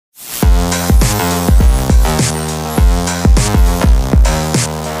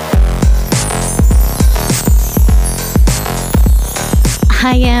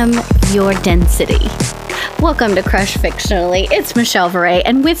I am your density. Welcome to Crush Fictionally. It's Michelle Varay,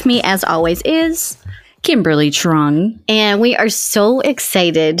 and with me, as always, is Kimberly Trung. And we are so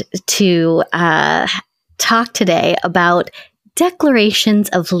excited to talk today about declarations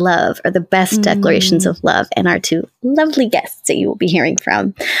of love, or the best declarations of love, and our two lovely guests that you will be hearing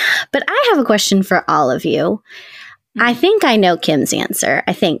from. But I have a question for all of you. I think I know Kim's answer,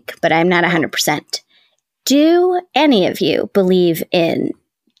 but I'm not 100%. Do any of you believe in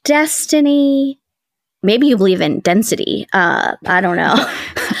destiny? Maybe you believe in density. I don't know.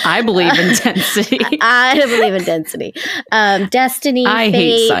 I believe in density. I believe in density. Destiny, I fate,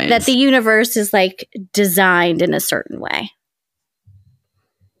 hate science. that the universe is like designed in a certain way.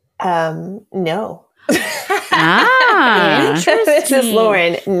 No. Interesting. This is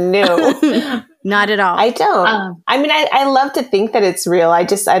Lauren. No. Not at all. I don't. I mean, I love to think that it's real. I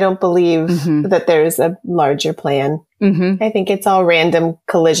don't believe that there's a larger plan. I think it's all random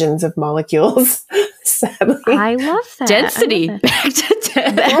collisions of molecules. Sadly. I love that. Density. Back to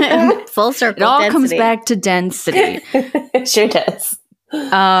density. Full circle. It all density. comes back to density. It sure does.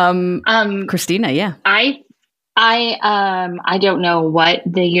 Christina, yeah. I don't know what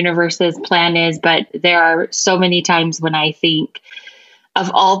the universe's plan is, but there are so many times when I think of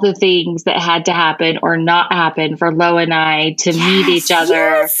all the things that had to happen or not happen for Lo and I to meet each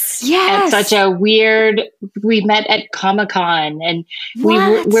other. Yes. At such a weird, we met at Comic-Con, and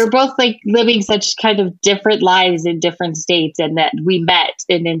we're both like living such kind of different lives in different states, and that we met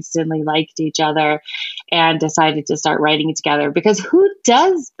and instantly liked each other and decided to start writing together, because who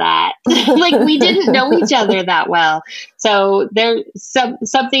does that? Like, we didn't know each other that well. So there's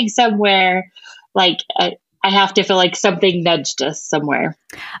something somewhere, like, I have to feel like something nudged us somewhere.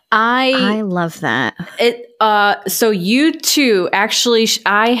 I love that. So you two, actually,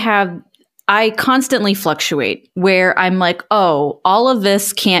 I constantly fluctuate where I'm like, oh, all of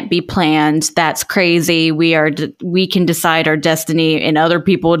this can't be planned. That's crazy. We can decide our destiny, and other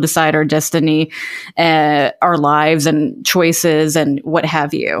people decide our destiny, our lives and choices and what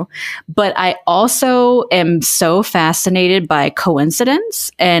have you. But I also am so fascinated by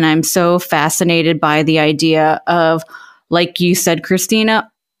coincidence, and I'm so fascinated by the idea of, like you said, Christina,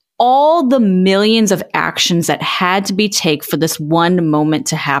 all the millions of actions that had to be taken for this one moment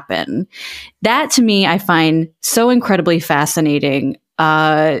to happen. That, to me, I find so incredibly fascinating.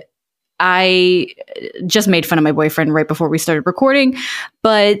 I just made fun of my boyfriend right before we started recording,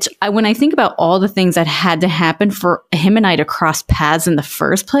 but when I think about all the things that had to happen for him and I to cross paths in the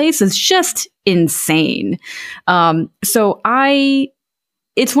first place, it's just insane.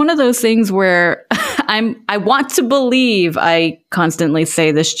 It's one of those things where I want to believe. I constantly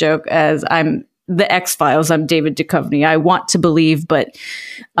say this joke as I'm the X-Files. I'm David Duchovny. I want to believe, but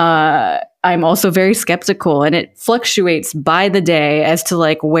I'm also very skeptical, and it fluctuates by the day as to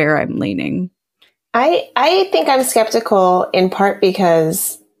like where I'm leaning. I think I'm skeptical in part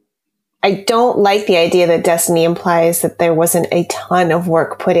because I don't like the idea that destiny implies that there wasn't a ton of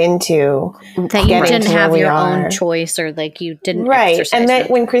work put into that you didn't have your own choice, or like you didn't exercise and that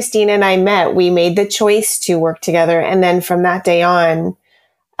it. When Christina and I met, we made the choice to work together, and then from that day on,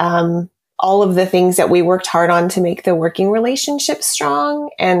 all of the things that we worked hard on to make the working relationship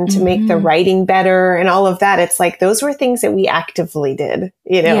strong and to make the writing better and all of that, it's like those were things that we actively did,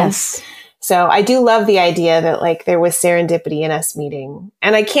 you know. Yes. So I do love the idea that like there was serendipity in us meeting.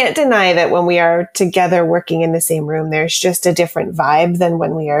 And I can't deny that when we are together working in the same room, there's just a different vibe than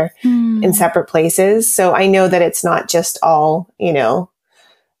when we are in separate places. So I know that it's not just all, you know,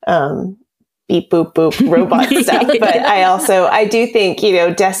 beep, boop, boop, robot stuff. But I do think, you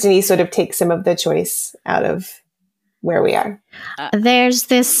know, destiny sort of takes some of the choice out of where we are. There's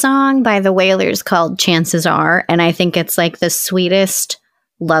this song by the Wailers called Chances Are, and I think it's like the sweetest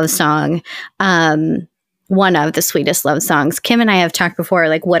love song, one of the sweetest love songs. Kim and I have talked before,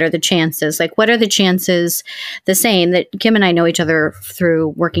 like, what are the chances? Like, what are the chances, the same that Kim and I know each other through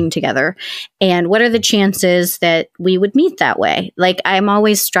working together, and what are the chances that we would meet that way? Like, I'm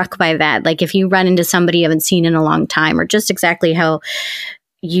always struck by that. Like, if you run into somebody you haven't seen in a long time, or just exactly how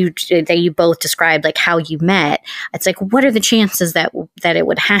you both described, like how you met, it's like, what are the chances that it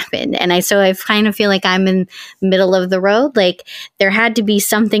would happen? And I kind of feel like I'm in the middle of the road. Like, there had to be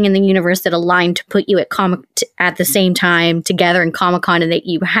something in the universe that aligned to put you at the same time together in Comic-Con, and that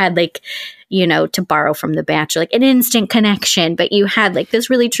you had, like, you know, to borrow from The Bachelor, like an instant connection, but you had like this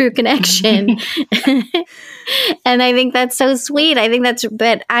really true connection. And I think that's so sweet.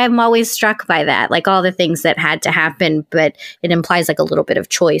 But I'm always struck by that, like all the things that had to happen, but it implies like a little bit of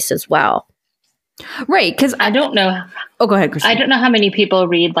choice as well. Right. Because I don't know. Oh, go ahead, Christine. I don't know how many people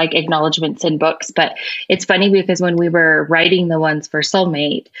read like acknowledgments in books, but it's funny because when we were writing the ones for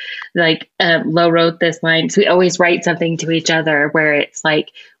Soulmate, like Lo wrote this line. So we always write something to each other where it's like,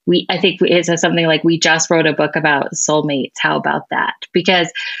 I think it says something like, we just wrote a book about soulmates. How about that?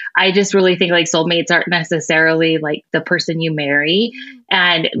 Because I just really think like soulmates aren't necessarily like the person you marry.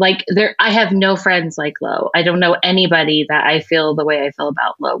 And like I have no friends like Lo. I don't know anybody that I feel the way I feel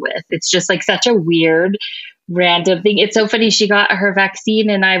about Lo with. It's just like such a weird, random thing. It's so funny. She got her vaccine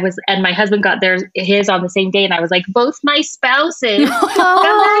and my husband got his on the same day. And I was like, both my spouses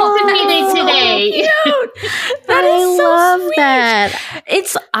got vaccinated today. That is so love sweet.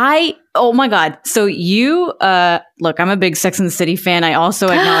 That. Oh my God. So you, look, I'm a big Sex and the City fan. I also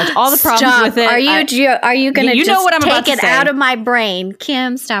acknowledge all the problems with it. Are you going to just know what I'm about take to it say. Out of my brain?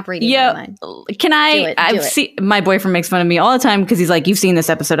 Kim, stop reading my mind. Can I? I've seen, my boyfriend makes fun of me all the time because he's like, you've seen this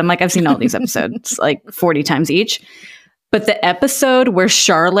episode. I'm like, I've seen all these episodes like 40 times each. But the episode where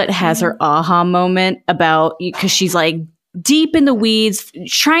Charlotte has her aha moment because she's like, deep in the weeds,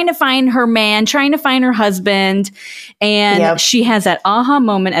 trying to find her man, trying to find her husband. And she has that aha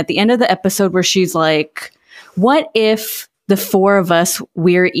moment at the end of the episode where she's like, what if the four of us,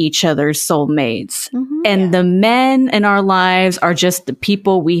 we're each other's soulmates? And the men in our lives are just the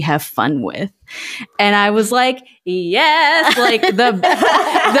people we have fun with. And I was like, yes, like the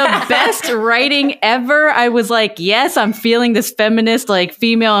best writing ever. I was like, yes, I'm feeling this feminist, like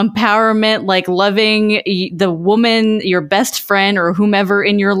female empowerment, like loving the woman, your best friend or whomever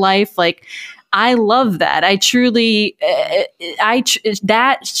in your life. Like, I love that. I truly,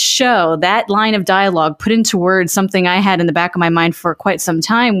 that show, that line of dialogue put into words something I had in the back of my mind for quite some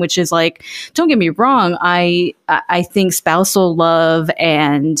time, which is like, don't get me wrong. I think spousal love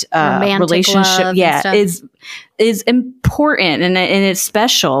and relationship, and is important and it's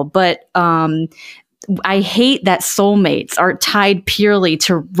special. But I hate that soulmates are tied purely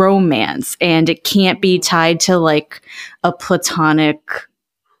to romance, and it can't be tied to like a platonic,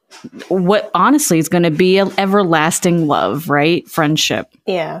 what honestly is going to be an everlasting love, right? Friendship.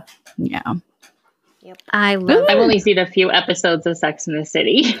 Yeah. Yep. I've only seen a few episodes of Sex and the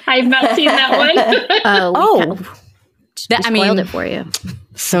City. I've not seen that one. Spoiled it for you.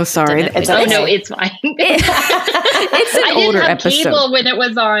 So sorry. No, it's fine. It's an older episode. Cable when it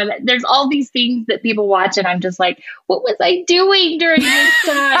was on. There's all these things that people watch, and I'm just like, what was I doing during this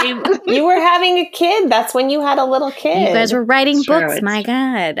time? You were having a kid. That's when you had a little kid. You guys were writing books. My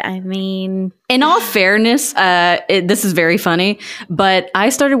God. I mean, in all fairness, this is very funny, but I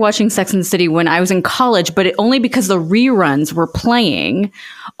started watching Sex and the City when I was in college, but only because the reruns were playing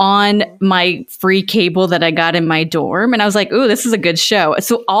on my free cable that I got in my dorm. And I was like, ooh, this is a good show.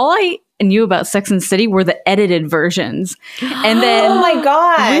 So all I knew about Sex and the City were the edited versions. And then, oh my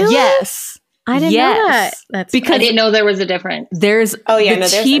God. Really? Yes. I didn't know that. That's because I didn't know there was a difference. There's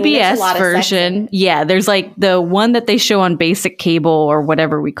TBS version. Yeah, there's like the one that they show on basic cable or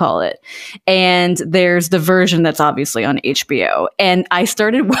whatever we call it. And there's the version that's obviously on HBO. And I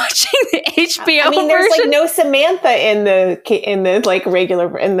started watching the HBO version. There's like no Samantha in the like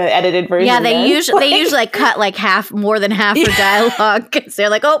regular in the edited version. Yeah, they usually like cut like more than half her dialogue because they're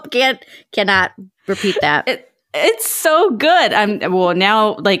like, oh, cannot repeat that. It's so good.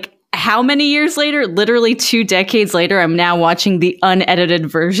 Now like, how many years later? Literally 2 decades later, I'm now watching the unedited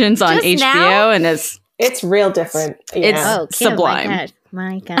versions on HBO, now? and it's real different. Yeah. It's sublime.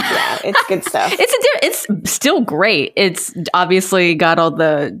 My God. Yeah, it's good stuff. It's still great. It's obviously got all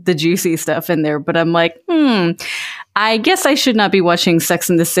the juicy stuff in there, but I'm like, I guess I should not be watching Sex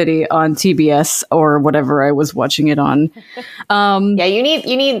and the City on TBS or whatever I was watching it on. Yeah, you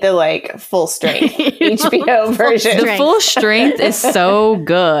need the like full strength HBO version. The full strength is so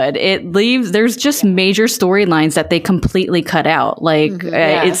good. There's just major storylines that they completely cut out. Like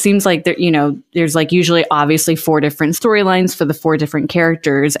it seems like there's like usually obviously 4 different storylines for the 4 different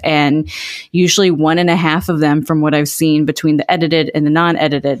characters, and usually 1.5 of them, from what I've seen between the edited and the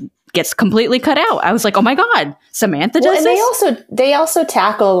non-edited, gets completely cut out. I was like, oh my God, Samantha does this? And they also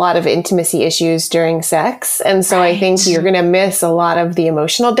tackle a lot of intimacy issues during sex. And so I think you're going to miss a lot of the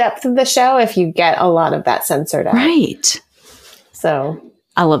emotional depth of the show if you get a lot of that censored out. Right. So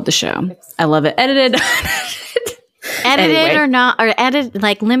I love the show. I love it. Edited. Edited or not, or edited,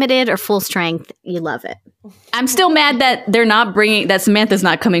 like limited or full strength, you love it. I'm still mad that that Samantha's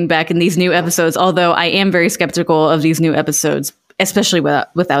not coming back in these new episodes, although I am very skeptical of these new episodes, especially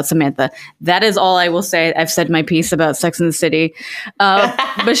without Samantha. That is all I will say. I've said my piece about Sex and the City.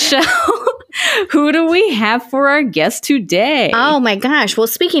 Michelle, Who do we have for our guest today? Oh my gosh. Well,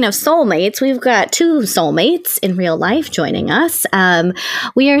 speaking of soulmates, we've got two soulmates in real life joining us.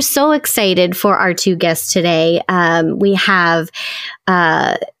 We are so excited for our two guests today.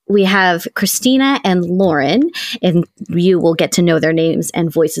 We have Christina and Lauren, and you will get to know their names and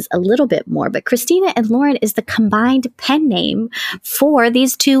voices a little bit more. But Christina and Lauren is the combined pen name for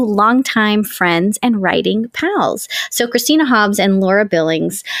these two longtime friends and writing pals. So Christina Hobbs and Laura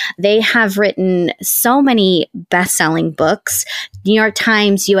Billings, they have written so many best-selling books. New York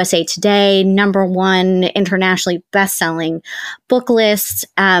Times, USA Today, #1 internationally best-selling book lists,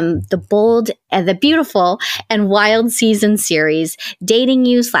 the Bold and the Beautiful and Wild Season series, Dating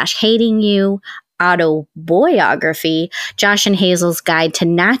You / Hating You, Autobiography, Josh and Hazel's Guide to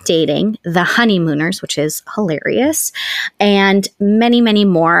Not Dating, The Honeymooners, which is hilarious, and many, many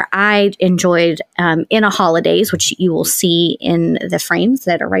more. I enjoyed In a Holidays, which you will see in the frames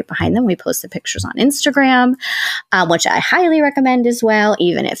that are right behind them. We post the pictures on Instagram, which I highly recommend as well,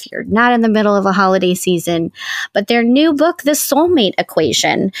 even if you're not in the middle of a holiday season. But their new book, The Soulmate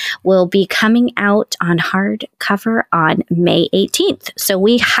Equation, will be coming out on hardcover on May 18th. So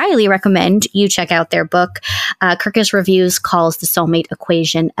we highly recommend you check out their book. Kirkus Reviews calls The Soulmate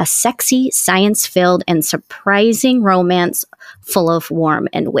Equation a sexy, science-filled, and surprising romance full of warmth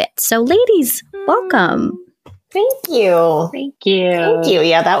and wit. So ladies, welcome. Thank you. Thank you. Thank you.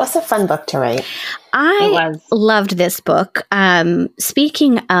 Yeah, that was a fun book to write. I loved this book.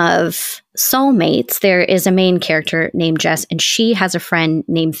 Speaking of soulmates, there is a main character named Jess, and she has a friend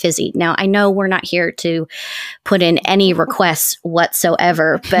named Fizzy. Now, I know we're not here to put in any requests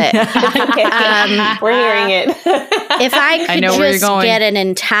whatsoever, but we're hearing it. If I could just get an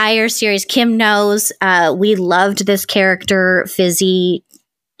entire series, Kim knows we loved this character, Fizzy.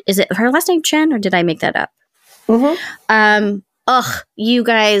 Is it her last name Chen, or did I make that up? Mm-hmm. You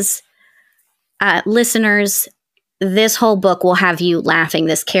guys, listeners, this whole book will have you laughing.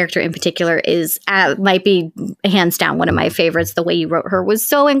 This character in particular is might be hands down one of my favorites. The way you wrote her was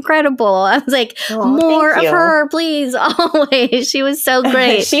so incredible. I was like, more of her, please, always. She was so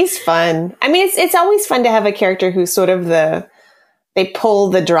great. She's fun. I mean, it's always fun to have a character who's sort of they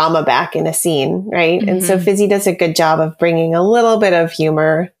pull the drama back in a scene, right? Mm-hmm. And so Fizzy does a good job of bringing a little bit of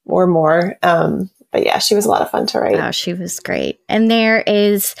humor or more. But yeah, she was a lot of fun to write. Oh, she was great. And there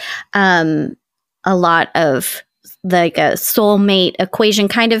is a lot of like a soulmate equation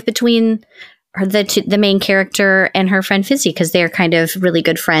kind of between the main character and her friend Fizzy, because they're kind of really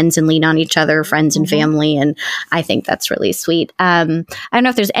good friends and lean on each other, friends and family. And I think that's really sweet. I don't know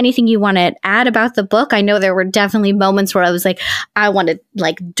if there's anything you want to add about the book. I know there were definitely moments where I was like, I want to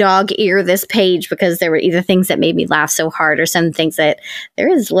like dog ear this page, because there were either things that made me laugh so hard or some things that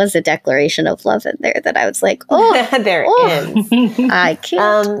was a declaration of love in there that I was like, there is. I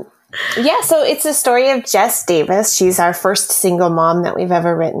can't. Yeah, so it's a story of Jess Davis. She's our first single mom that we've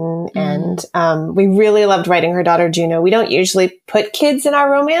ever written. And we really loved writing her daughter, Juno. We don't usually put kids in our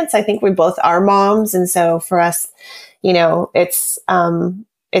romance. I think we both are moms. And so for us,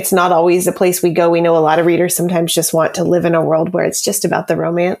 it's not always a place we go. We know a lot of readers sometimes just want to live in a world where it's just about the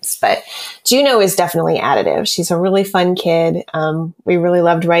romance. But Juno is definitely additive. She's a really fun kid. We really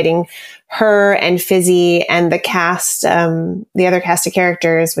loved writing her and Fizzy and the cast, the other cast of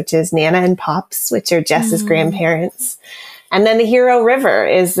characters, which is Nana and Pops, which are Jess's grandparents. And then the hero River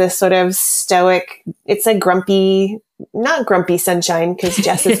is this sort of stoic, it's a grumpy, not grumpy sunshine, because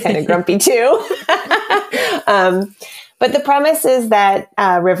Jess is kind of grumpy too. But the premise is that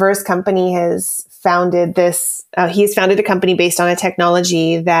River's company has founded he's founded a company based on a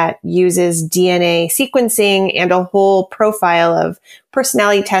technology that uses DNA sequencing and a whole profile of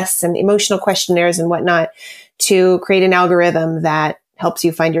personality tests and emotional questionnaires and whatnot to create an algorithm that helps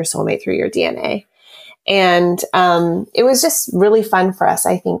you find your soulmate through your DNA. And it was just really fun for us,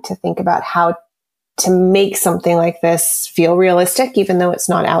 I think, to think about how to make something like this feel realistic, even though it's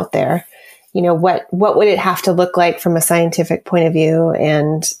not out there. What would it have to look like from a scientific point of view,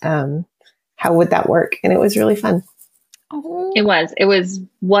 and how would that work? And it was really fun. It was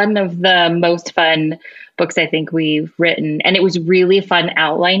one of the most fun books I think we've written. And it was really fun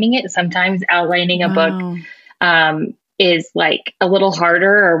outlining it. Sometimes outlining a book is like a little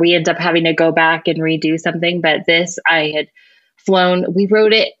harder, or we end up having to go back and redo something. But this, we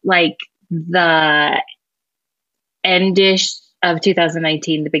wrote it like the endish of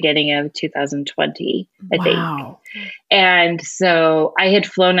 2019, the beginning of 2020, I think. And so I had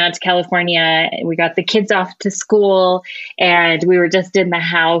flown out to California, and we got the kids off to school, and we were just in the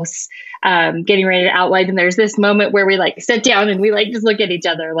house getting ready to outline. And there's this moment where we like sit down and we like just look at each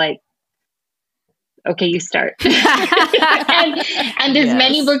other like, okay, you start. and as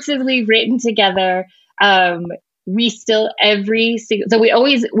many books as we've written together, we still so we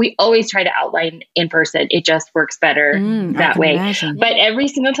always try to outline in person. It just works better that way. Imagine. But every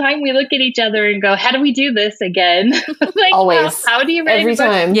single time we look at each other and go, how do we do this again? Like, always. How do you write every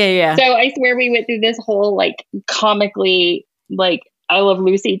time? Yeah. So I swear we went through this whole like comically like I Love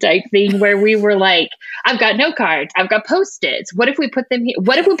Lucy type thing where we were like, I've got note cards, I've got Post-its. What if we put them here?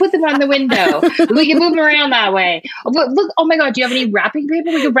 What if we put them on the window? We can move them around that way. Look, oh my God, do you have any wrapping paper?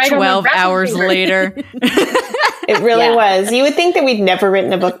 We could write 12 hours paper. later. It really was. You would think that we'd never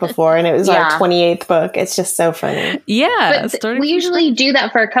written a book before, and it was our 28th book. It's just so funny. Yeah. But we usually do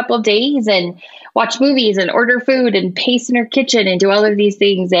that for a couple of days and watch movies and order food and pace in our kitchen and do all of these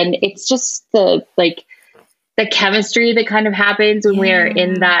things. And it's just the chemistry that kind of happens when we're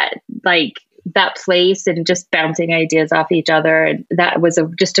in that place and just bouncing ideas off each other. And that was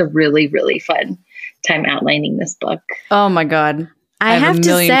just a really, really fun time outlining this book. Oh my God. I have to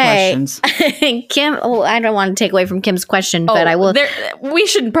say, questions. Kim, I don't want to take away from Kim's question, but I will. We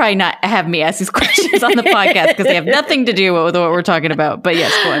should probably not have me ask these questions on the podcast because they have nothing to do with what we're talking about. But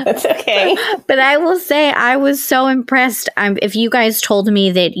yes, go on. That's okay. But I will say I was so impressed. If you guys told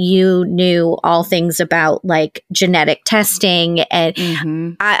me that you knew all things about like genetic testing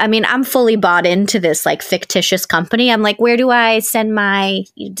and I mean, I'm fully bought into this like fictitious company. I'm like, where do I send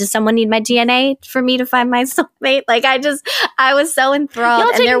does someone need my DNA for me to find my soulmate? Like I was so enthralled.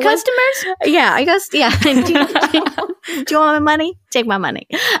 Y'all taking and customers? Yeah, I guess. Yeah. do you want my money? Take my money.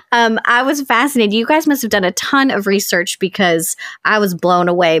 I was fascinated. You guys must have done a ton of research because I was blown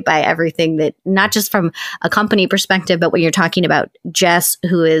away by everything that, not just from a company perspective, but when you're talking about Jess,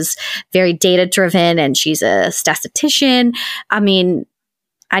 who is very data driven and she's a statistician. I mean,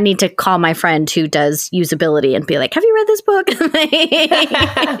 I need to call my friend who does usability and be like, have you read this book?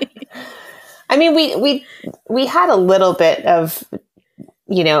 I mean, we had a little bit of,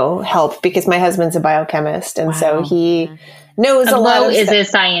 help because my husband's a biochemist. And so he knows a lot of is stuff. a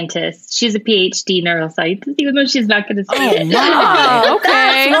scientist. She's a PhD neuroscientist, even though she's not going to say it. Wow.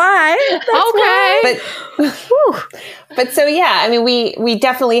 Okay. That's why. But so, yeah, I mean, we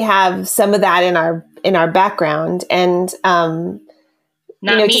definitely have some of that in our background and,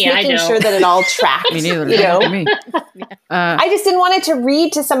 Not me, just making sure that it all tracks. Me neither. Me. I just didn't want it to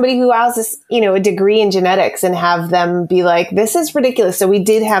read to somebody who has this, a degree in genetics and have them be like, this is ridiculous. So we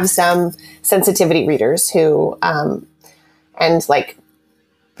did have some sensitivity readers who, and like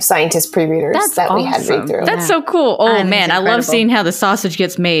scientist pre-readers we had read through. That's so cool. Oh man, I love seeing how the sausage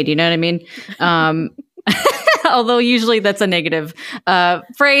gets made. You know what I mean? Although usually that's a negative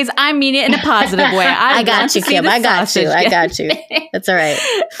phrase. I mean it in a positive way. I got you, Kim. I got you. That's all right.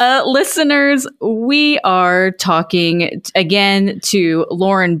 Listeners, we are talking again to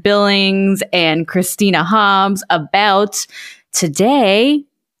Lauren Billings and Christina Hobbs about today,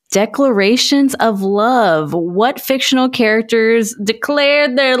 declarations of love. What fictional characters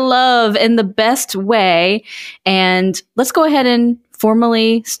declared their love in the best way? And let's go ahead and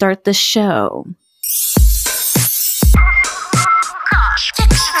formally start the show.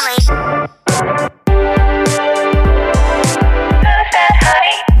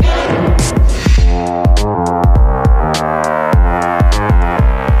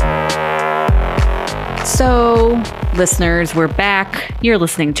 So, listeners, we're back. You're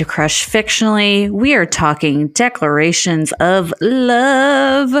listening to Crush Fictionally. We are talking declarations of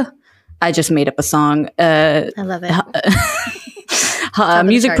love. I just made up a song. I love it.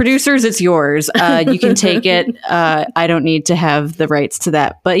 Music producers, it's yours. You can take it. I don't need to have the rights to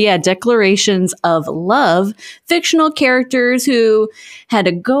that. But yeah, declarations of love, fictional characters who had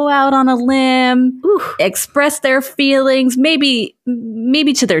to go out on a limb, express their feelings, maybe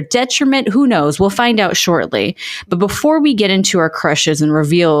to their detriment. Who knows? We'll find out shortly. But before we get into our crushes and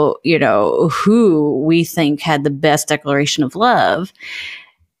reveal, who we think had the best declaration of love,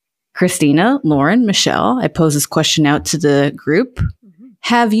 Christina, Lauren, Michelle, I pose this question out to the group.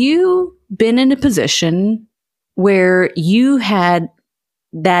 Have you been in a position where you had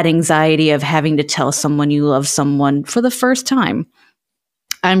that anxiety of having to tell someone you love someone for the first time?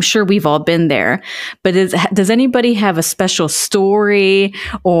 I'm sure we've all been there, but does anybody have a special story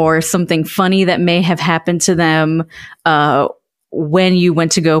or something funny that may have happened to them when you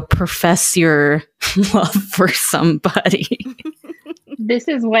went to go profess your love for somebody? This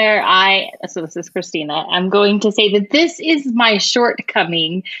is where this is Christina. I'm going to say that this is my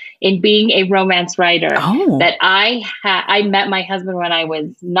shortcoming in being a romance writer. That I met my husband when I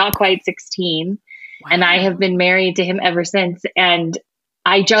was not quite 16, and I have been married to him ever since. And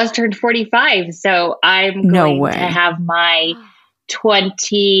I just turned 45, so I'm going to have my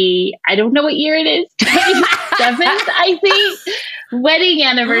I don't know what year it is, 27th, I think, wedding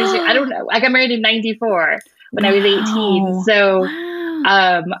anniversary. I don't know. I got married in 94 when I was 18. So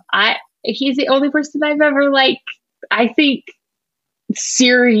he's the only person I've ever, like, I think,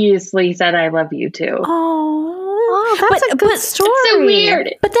 seriously said I love you to. That's a good story. It's so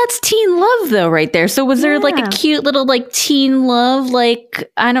weird. But that's teen love, though, right there. So was there like a cute little like teen love?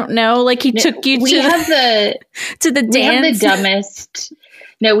 Like, I don't know, like he took you to the dance? We have the dumbest.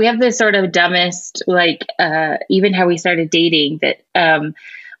 No, we have the sort of dumbest, like, even how we started dating, that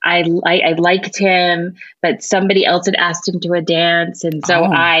I liked him, but somebody else had asked him to a dance. And so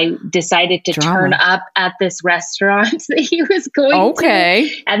I decided to turn up at this restaurant that he was going to.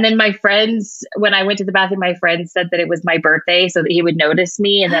 And then my friends, when I went to the bathroom, my friends said that it was my birthday so that he would notice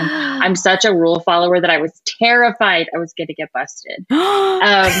me. And then I'm such a rule follower that I was terrified I was going to get busted.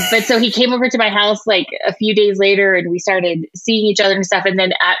 But so he came over to my house like a few days later and we started seeing each other and stuff. And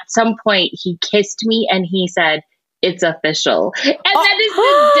then at some point he kissed me and he said, "It's official." And that is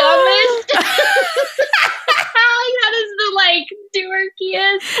the dumbest. That is the like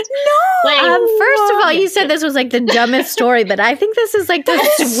dorkiest. No. Like, first of all, you said this was like the dumbest story, but I think this is like the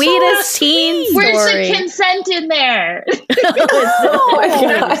sweetest teen story. Where's the consent in there? Oh my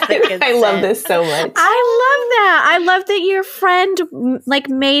God. I love this so much. I love that. I love that your friend like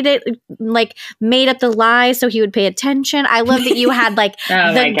made up the lie so he would pay attention. I love that you had like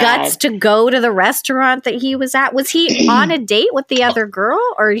the guts to go to the restaurant that he was at. Was he on a date with the other girl,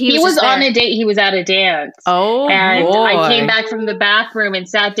 or he was on a date? He was at a dance. Oh, and boy. I came back from the bathroom and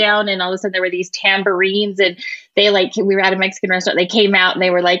sat down, and all of a sudden there were these tambourines, and they we were at a Mexican restaurant. They came out and they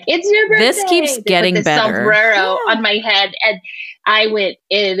were like, "It's your birthday." This keeps getting better. Sombrero on my head, and I went,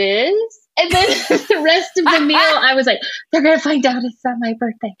 "It is." And then the rest of the meal, I was like, "They're gonna find out it's not my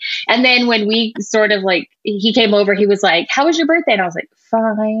birthday." And then when we sort of like, he came over, he was like, "How was your birthday?" And I was like,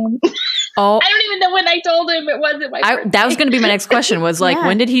 "Fine." Oh, I don't even know when I told him it wasn't my birthday. That was going to be my next question. Was like,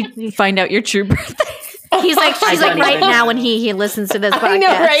 when did he find out your true birthday? She's like right now when he listens to this podcast. I know,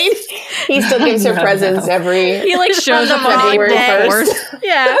 right? He still gives her presents every. He like shows up on April 1st.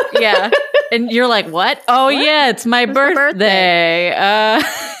 Yeah. And you're like, what? Oh, what? Yeah, it's my birthday.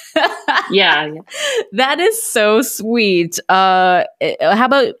 Yeah. That is so sweet. How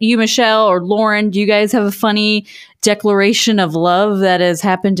about you, Michelle or Lauren? Do you guys have a funny declaration of love that has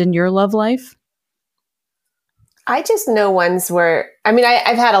happened in your love life? I just know ones where, I mean,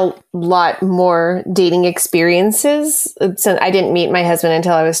 I've had a lot more dating experiences. So I didn't meet my husband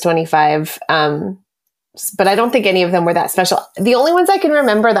until I was 25. But I don't think any of them were that special. The only ones I can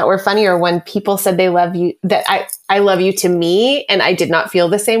remember that were funny are when people said they love you, that I love you to me, and I did not feel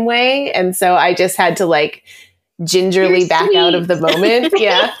the same way. And so I just had to like gingerly back out of the moment.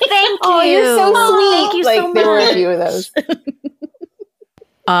 Yeah. Thank you. Oh, you're so sweet. Thank you like, so much. There were a few of those.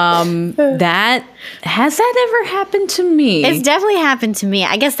 Has that ever happened to me? It's definitely happened to me.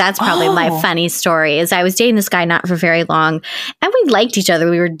 I guess that's probably my funny story. Is I was dating this guy not for very long, and we liked each other.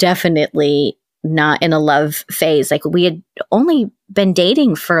 We were definitely not in a love phase. Like, we had only been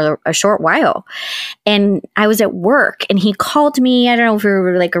dating for a short while, and I was at work and he called me. I don't know if we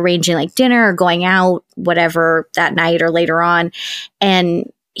were like arranging like dinner or going out, whatever, that night or later on.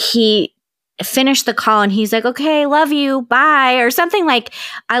 And he finished the call and he's like, "Okay, love you, bye," or something like,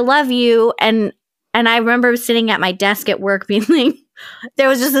 "I love you." And I remember sitting at my desk at work being like, there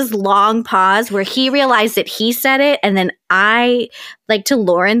was just this long pause where he realized that he said it. And then I, like, to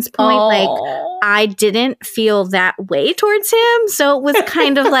Lauren's point, like, I didn't feel that way towards him. So it was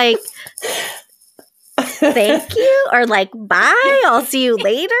kind of like, thank you, or like, bye, I'll see you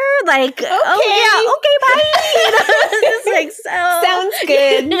later. Like, okay. Oh yeah, okay, bye. It's like, so sounds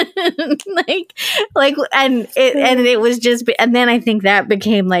good. and it was just, and then I think that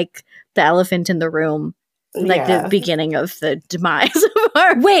became like the elephant in the room. Like the beginning of the demise of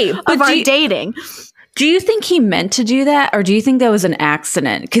our dating. Do you think he meant to do that, or do you think that was an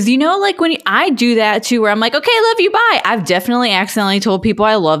accident? Because, you know, like when I do that too, where I'm like, "Okay, love you, bye." I've definitely accidentally told people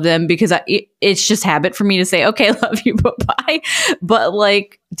I love them because it's just habit for me to say, "Okay, love you, but bye." But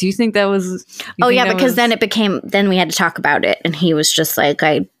like, do you think that was? Because then we had to talk about it, and he was just like,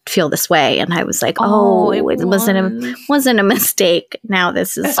 "I feel this way," and I was like, it wasn't a mistake. Now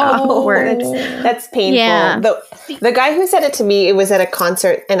this is awkward. That's painful. Yeah. The guy who said it to me, it was at a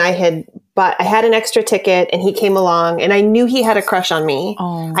concert, and I had an extra ticket, and he came along, and I knew he had a crush on me.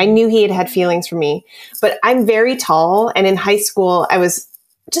 I knew he had feelings for me, but I'm very tall, and in high school I was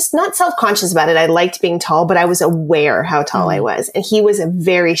just not self-conscious about it. I liked being tall, but I was aware how tall I was, and he was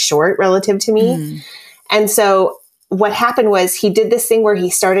very short relative to me. And so what happened was he did this thing where he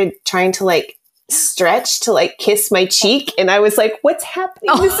started trying to like stretch to like kiss my cheek, and I was like, what's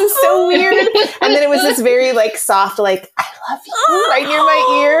happening? This is so weird. And then it was this very like soft, like, I love you right near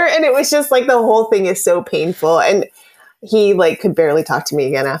my ear. And it was just like the whole thing is so painful. And he like could barely talk to me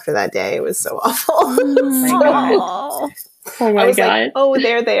again after that day. It was so awful. Oh my God. Like, oh,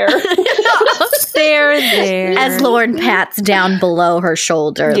 they're there. They're there. As Lauren pats down below her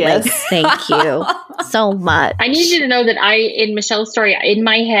shoulder. Yes. Like, thank you so much. I need you to know that I, in Michelle's story, in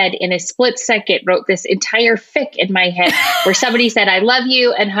my head, in a split second, wrote this entire fic in my head where somebody said, I love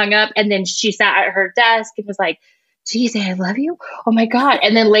you, and hung up. And then she sat at her desk and was like, did you say I love you? Oh my God.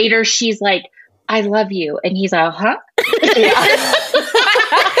 And then later she's like, I love you. And he's like, huh?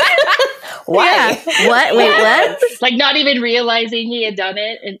 Why? Yeah. What? Wait, what? Like not even realizing he had done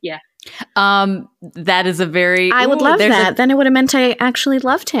it. And yeah. That is a very. I would love that. Then it would have meant I actually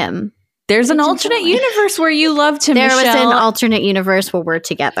loved him. There's an alternate universe where you loved him. There was Michelle, an alternate universe where we're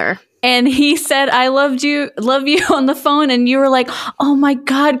together. and he said, "I love you on the phone," and you were like, "Oh my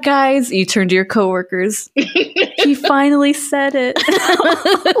God, guys!" You turned to your coworkers. He finally said it.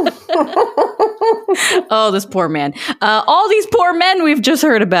 Oh, this poor man. All these poor men we've just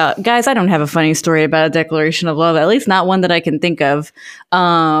heard about. Guys, I don't have a funny story about a declaration of love, at least not one that I can think of.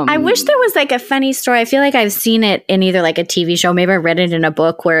 I wish there was like a funny story. I feel like I've seen it in either like a TV show, maybe I read it in a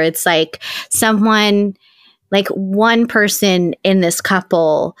book where it's like someone, like one person in this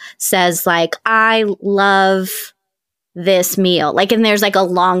couple says like, I love this meal. Like, and there's like a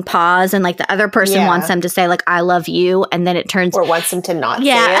long pause and like the other person wants them to say like, I love you. And then it turns. Or wants them to not say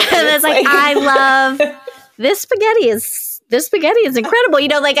it. And it's like, I love this spaghetti is incredible. You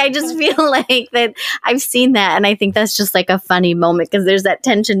know, like I just feel like that I've seen that. And I think that's just like a funny moment because there's that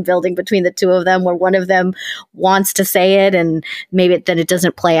tension building between the two of them where one of them wants to say it and maybe then it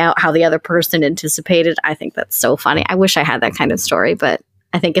doesn't play out how the other person anticipated. I think that's so funny. I wish I had that kind of story, but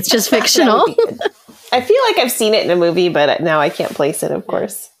I think it's just fictional. I feel like I've seen it in a movie, but now I can't place it, of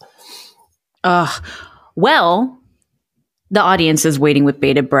course. Well, the audience is waiting with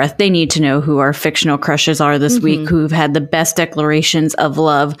bated breath. They need to know who our fictional crushes are this week, who've had the best declarations of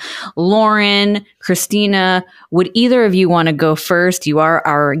love. Lauren, Christina, would either of you want to go first? You are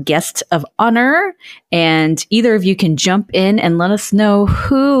our guest of honor, and either of you can jump in and let us know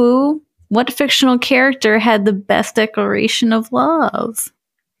what fictional character had the best declaration of love?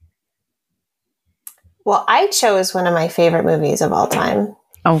 Well, I chose one of my favorite movies of all time.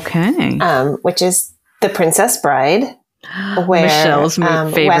 Okay. Which is The Princess Bride, where Michelle's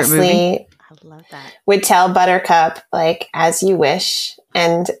favorite Wesley I love that. would tell Buttercup, like, as you wish.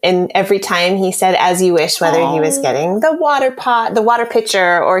 And every time he said, as you wish, whether he was getting the water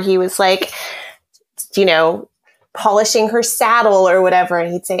pitcher, or he was like, you know, polishing her saddle or whatever.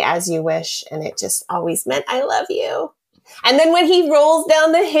 And he'd say, as you wish. And it just always meant, I love you. And then when he rolls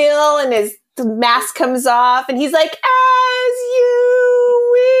down the hill and the mask comes off and he's like, as you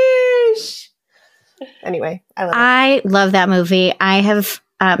wish. Anyway, I love that movie. I have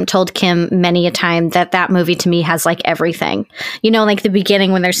told Kim many a time that movie to me has like everything. You know, like the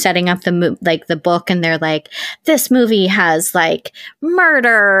beginning when they're setting up the book and they're like, this movie has like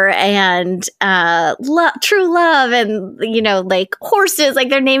murder and true love and, you know, like horses, like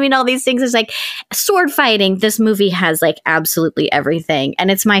they're naming all these things. It's like sword fighting. This movie has like absolutely everything.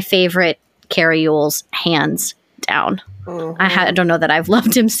 And it's my favorite Carrie Yules, hands down. Mm-hmm. I don't know that I've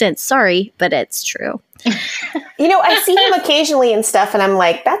loved him since. Sorry, but it's true. You know, I see him occasionally and stuff, and I'm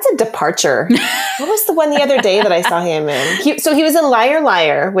like, that's a departure. What was the one the other day that I saw him in? He was in Liar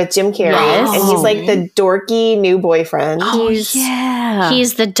Liar with Jim Carrey, and he's like the dorky new boyfriend. He's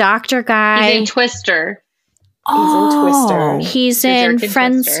the doctor guy. He's in Twister. He's in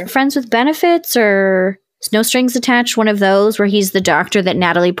Friends with Benefits or No Strings Attached, one of those where he's the doctor that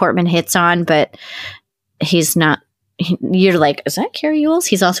Natalie Portman hits on, but he's not. You're like, is that Carrie Yules?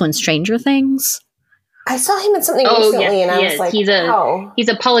 He's also in Stranger Things. I saw him in something recently, and I was like, he's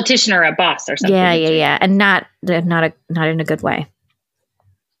a politician or a boss or something. Yeah, and not in a good way.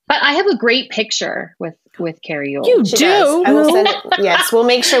 But I have a great picture with Carrie Yules. You do? I will send it. Yes, we'll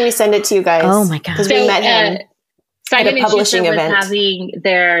make sure we send it to you guys. Oh my God! Because we met him at a publishing event. Was having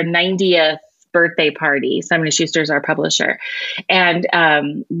their 90th birthday party. Simon & Schuster's our publisher, and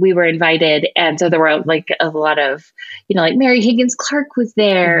we were invited, and so there were like a lot of, you know, like Mary Higgins Clark was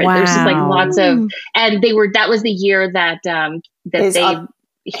there. Wow. There's just like lots of, and that was the year that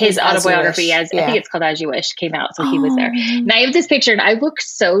his autobiography, I think it's called As You Wish, came out, so he was there. And I have this picture, and I look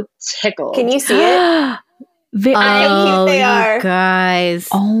so tickled. Can you see it? How cute they are, guys!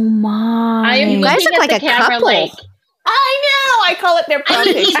 Oh my! You guys look like a couple. I know. I call it their prom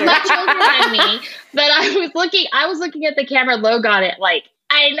picture. Much older than me, but I was looking at the camera. Lo got it like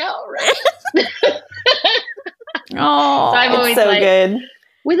I know, right? Oh, So I'm always so like, good.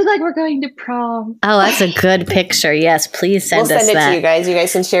 we look like we're going to prom. Oh, that's a good picture. Yes, please send We'll us send it that. to you guys. You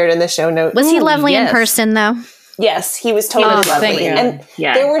guys can share it in the show notes. Was he lovely in yes. person, though? Yes, he was totally Oh, lovely. thank you. And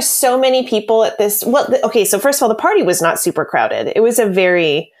Yeah. there were so many people at this. Well, okay, so first of all, the party was not super crowded. It was a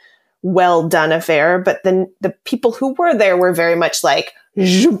very well done affair, but then the people who were there were very much like,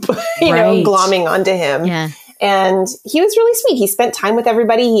 zoop, Right. glomming onto him. Yeah. And he was really sweet. He spent time with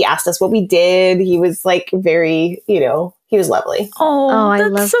everybody. He asked us what we did. He was like very, he was lovely. Oh, I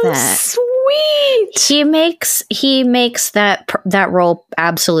that's love so that. sweet. He makes that role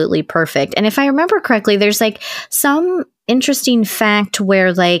absolutely perfect. And if I remember correctly, there's like some interesting fact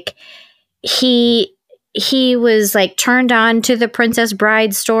where like he was like turned on to the Princess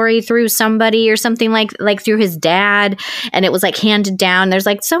Bride story through somebody or something like through his dad, and it was like handed down. There's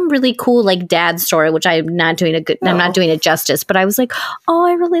like some really cool like dad story, which I'm not doing it justice, but I was like, oh,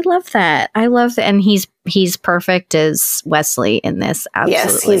 I really love that. I love that. And he's perfect as Wesley in this. Absolutely.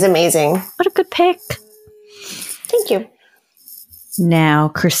 Yes, he's amazing. What a good pick. Thank you. Now,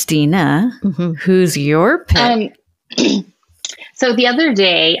 Christina, who's your pick? So the other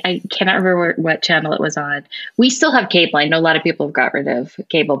day, I cannot remember what channel it was on. We still have cable. I know a lot of people have got rid of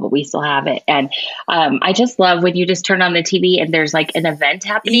cable, but we still have it. And I just love when you just turn on the TV and there's like an event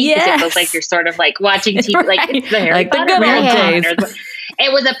happening. Because it feels like you're sort of like watching TV, Right. like it's the Harry Like the Potter good old marathon days. or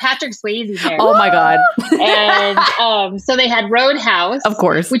it was a Patrick Swayze marathon. Oh my God. And so they had Roadhouse. Of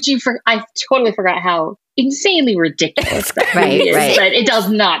course. Which I totally forgot how insanely ridiculous that Right, movie is, right. but it does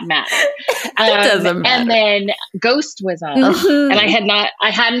not matter. It doesn't matter. And then Ghost was on, and I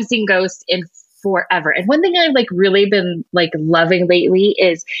hadn't seen Ghost in forever. And one thing I've like really been like loving lately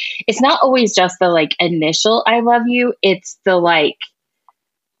is it's not always just the like initial "I love you." It's the like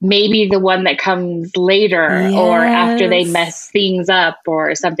maybe the one that comes later or after they mess things up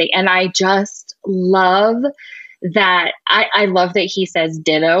or something. And I just love that. I love that he says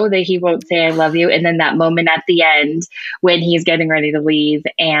ditto, that he won't say I love you. And then that moment at the end when he's getting ready to leave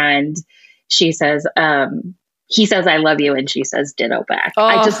and she says, he says I love you and she says ditto back. Oh.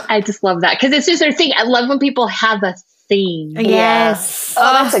 I just love that because it's just their thing. I love when people have a theme. Yes.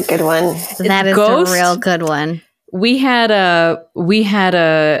 Oh, that's a good one. That is Ghost? a real good one. We had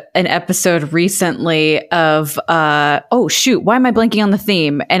an episode recently of oh shoot, why am I blanking on the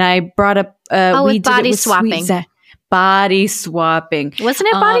theme? And I brought up with body swapping. Body swapping. Wasn't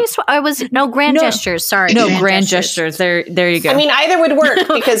it body swap? It was grand gestures. Sorry. No, grand gestures. There you go. I mean, either would work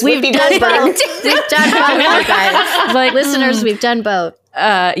because We've Whoopi done Goldberg. both. We've done both, guys. Like Listeners, we've done both.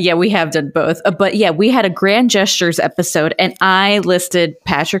 yeah, we have done both. But yeah, we had a grand gestures episode, and I listed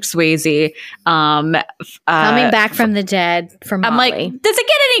Patrick Swayze. Coming back from the dead from I'm Molly. like, does it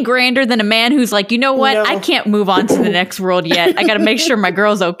get any grander than a man who's like, you know what? No. I can't move on to the next world yet. I got to make sure my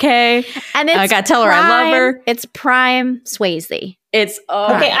girl's okay. And it's I got to tell her I love her. It's prime Swayze. It's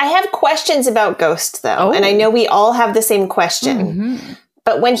Okay, I have questions about Ghost though, Oh. and I know we all have the same question.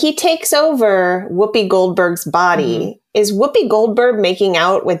 But when he takes over Whoopi Goldberg's body, is Whoopi Goldberg making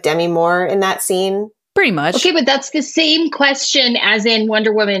out with Demi Moore in that scene? pretty much. Okay, but that's the same question as in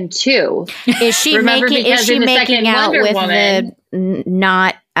Wonder Woman 2. Is she Remember, making? Is because she in the making second out Wonder with Woman- the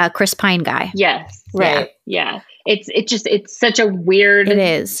not Chris Pine guy? Yes. Right. Yeah. It's such a weird It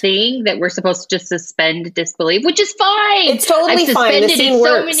is. thing that we're supposed to just suspend disbelief, which is fine. It's totally I've fine. The suspended scene it so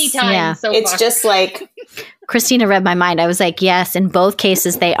works. many times Yeah. so It's far. just like, Christina read my mind. I was like, yes, in both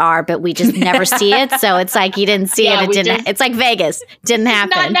cases they are, but we just never see it. So it's like you didn't see Yeah, it. It we didn't. just- It's like Vegas. Didn't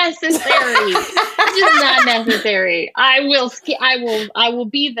not happen. necessary. It's just not necessary. I will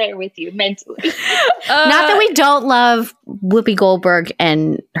be there with you mentally. Not that we don't love Whoopi Goldberg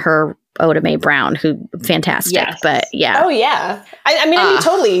and her Oda Mae Brown, who fantastic. Yes. But yeah, oh yeah. I mean, I'd be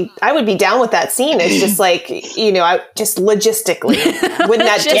totally, I would be down with that scene. It's just like, I just logistically, wouldn't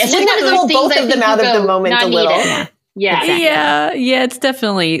that It's wouldn't one that of pull those both things of I them think out you of the go, moment not a little? needed. Yeah. Exactly. Yeah, it's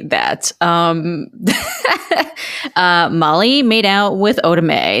definitely that. Molly made out with Oda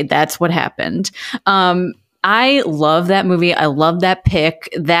Mae. That's what happened. I love that movie. I love that pick.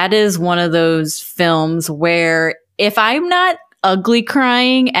 That is one of those films where if I'm not ugly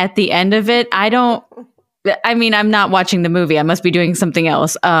crying at the end of it, I'm not watching the movie. I must be doing something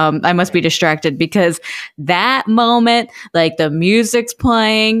else. I must be distracted because that moment, like the music's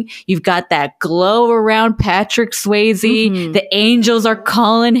playing, you've got that glow around Patrick Swayze. The angels are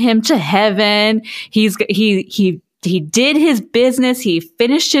calling him to heaven. He did his business. He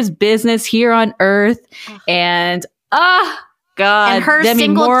finished his business here on earth, and God. And her Demi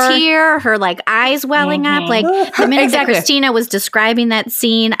single Moore. tear, her like eyes welling up, like the minute that Christina was describing that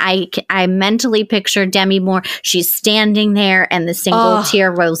scene, I mentally pictured Demi Moore. She's standing there, and the single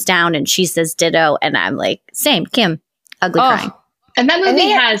tear rolls down, and she says "ditto," and I'm like, "Same, Kim, ugly crying." And that movie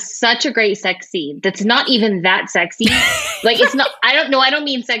has such a great sex scene that's not even that sexy. Like, it's not, I don't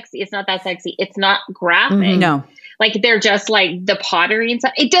mean sexy. It's not that sexy. It's not graphic. Mm-hmm. No. Like, they're just like the pottery and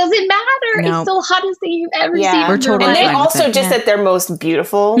stuff. It doesn't matter. No. It's the hottest thing you've ever seen. We're totally And they fine with also it. just at their most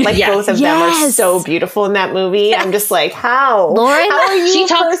beautiful. Like, both of them are so beautiful in that movie. I'm just like, how? Lauren, how are you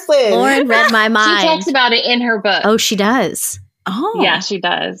person? Lauren read my mind. She talks about it in her book. Oh, she does. Oh. Yeah, she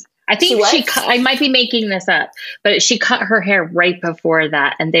does. I think I might be making this up, but she cut her hair right before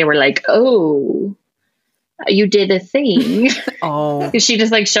that. And they were like, oh, you did a thing. Oh. She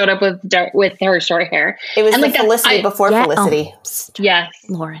just like showed up with her short hair. It was and the like Felicity before Felicity. Yes.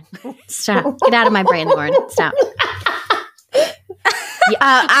 Lauren, stop. Get out of my brain, Lauren. Stop.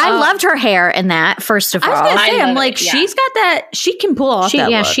 I loved her hair in that, first of all. I was gonna say, I'm like, it, yeah. she's got that, she can pull off that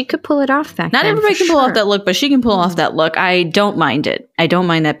look. She could pull it off back Not then, everybody for can pull off sure. that look, but she can pull off that look. I don't mind it. I don't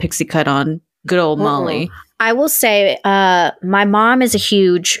mind that pixie cut on good old Molly. I will say, my mom is a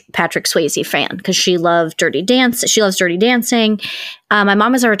huge Patrick Swayze fan because she loved Dirty Dance. She loves Dirty Dancing. My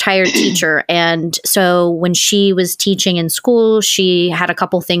mom is a retired teacher, and so when she was teaching in school, she had a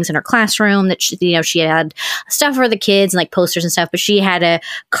couple things in her classroom that she had stuff for the kids and like posters and stuff. But she had a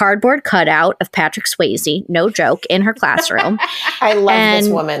cardboard cutout of Patrick Swayze, no joke, in her classroom. I love this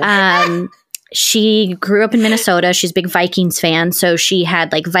woman. She grew up in Minnesota. She's a big Vikings fan. So she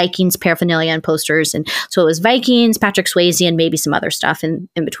had like Vikings paraphernalia and posters. And so it was Vikings, Patrick Swayze, and maybe some other stuff in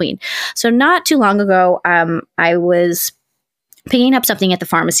between. So not too long ago, I was picking up something at the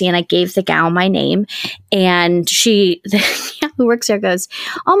pharmacy and I gave the gal my name. And she, who works there, goes,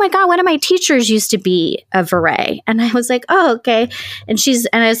 "Oh my God, one of my teachers used to be a Veray." And I was like, "Oh, okay." And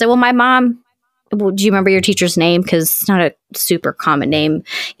I said, "Well, my mom, do you remember your teacher's name? Because it's not a super common name,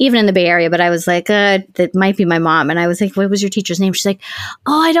 even in the Bay Area." But I was like, that might be my mom. And I was like, "What was your teacher's name?" She's like,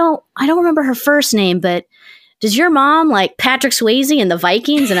 "Oh, I don't remember her first name, but does your mom like Patrick Swayze and the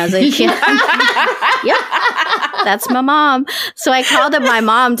Vikings?" And I was like, "Yeah, yep, that's my mom." So I called up my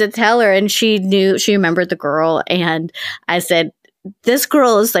mom to tell her, and she remembered the girl. And I said, "This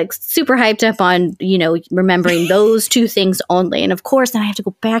girl is like super hyped up on, remembering those two things only." And of course, then I have to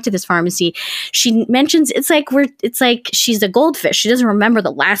go back to this pharmacy. She mentions it's like she's a goldfish. She doesn't remember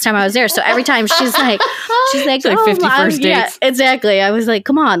the last time I was there. So every time she's like, like "Oh, 50 first yeah, dates." exactly. I was like,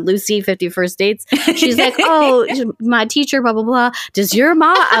 "Come on, Lucy, 50 first dates." She's like, "Oh, my teacher, blah, blah, blah. Does your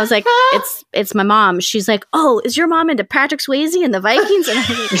mom?" I was like, it's my mom. She's like, "Oh, is your mom into Patrick Swayze and the Vikings?" And I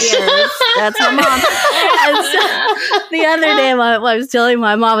was like, "Yeah, that's my mom." And so the other day, I was telling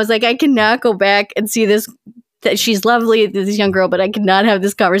my mom, I was like, "I cannot go back and see this. That she's lovely, this young girl, but I cannot have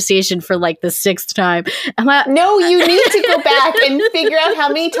this conversation for like the 6th time." No, you need to go back and figure out how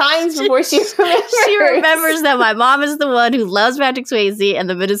many times before she remembers. She remembers that my mom is the one who loves Patrick Swayze and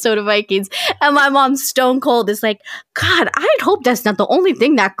the Minnesota Vikings. And my mom, stone cold, is like, "God, I'd hope that's not the only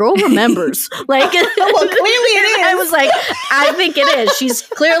thing that girl remembers." Like, well, clearly it is. I was like, "I think it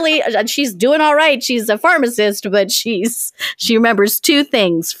is. She's doing all right. She's a pharmacist, but she remembers 2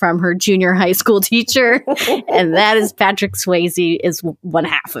 things from her junior high school teacher." And that is Patrick Swayze is one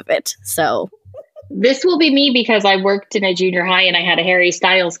half of it. So this will be me because I worked in a junior high and I had a Harry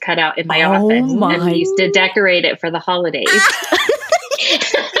Styles cutout in my office. And we used to decorate it for the holidays.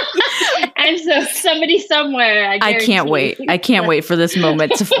 And so somebody somewhere, I can't wait. I can't wait for this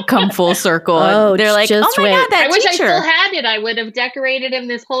moment to come full circle. Oh, they're like, just "Oh my wait. God, that I wish I teacher." still had it. I would have decorated him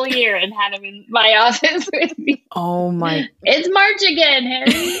this whole year and had him in my office with me. Oh my. It's March again,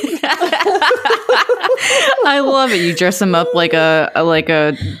 Harry. I love it. You dress him up like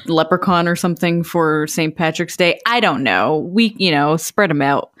a leprechaun or something for St. Patrick's Day. I don't know. We, spread them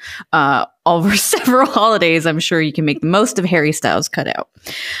out over several holidays. I'm sure you can make the most of Harry Styles cutout.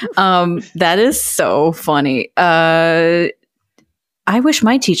 That is so funny. I wish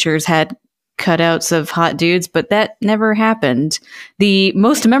my teachers had cutouts of hot dudes, but that never happened. The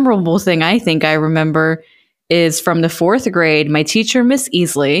most memorable thing I think I remember is from the 4th grade. My teacher, Miss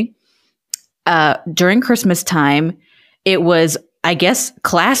Easley, during Christmas time, it was, I guess,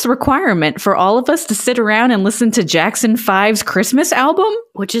 class requirement for all of us to sit around and listen to Jackson 5's Christmas album.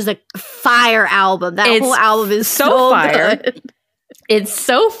 which is a fire album. That whole album is so fire. good. It's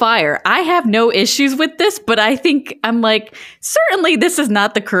so fire. I have no issues with this, but I'm like, certainly this is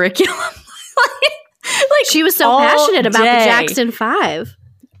not the curriculum. like She was so passionate about the Jackson 5.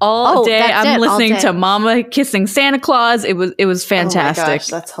 All day, I'm listening to Mama kissing Santa Claus. It was fantastic. Oh my gosh,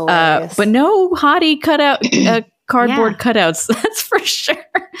 that's hilarious. But no hottie cardboard cutouts. That's for sure.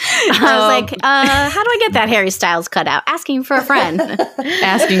 I was like, how do I get that Harry Styles cutout? Asking for a friend.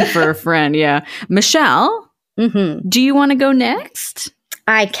 Asking for a friend, yeah. Michelle, do you want to go next?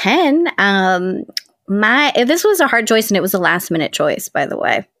 I can. This was a hard choice, and it was a last minute choice, by the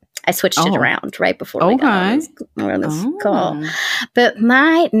way. I switched it around right before we got on this call. But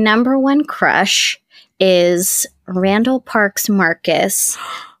my number one crush is Randall Parks Marcus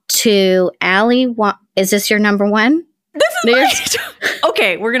to Ali. Is this your number one? This is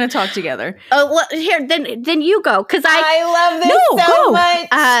okay, we're gonna talk together. Oh, well, here, then you go, because I love this so much.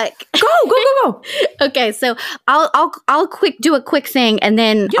 Go. Okay, so I'll do a quick thing, and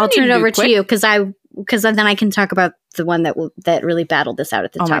then I'll turn it over to you, because then I can talk about the one that really battled this out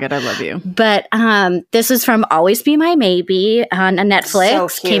at the top. Oh my God, I love you. But this is from Always Be My Maybe on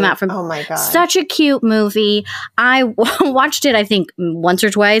Netflix. So came out from oh my God, such a cute movie. I watched it, I think, once or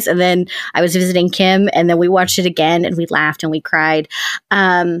twice, and then I was visiting Kim, and then we watched it again, and we laughed and we cried.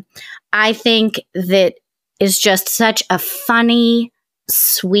 I think that is just such a funny,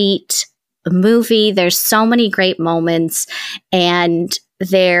 sweet movie. There's so many great moments, and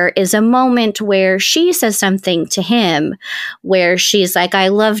there is a moment where she says something to him where she's like, I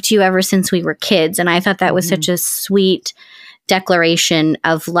loved you ever since we were kids. And I thought that was such a sweet declaration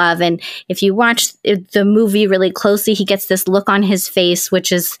of love. And if you watch the movie really closely, he gets this look on his face,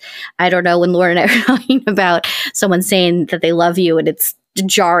 which is, I don't know, when Laura and I were talking about someone saying that they love you and it's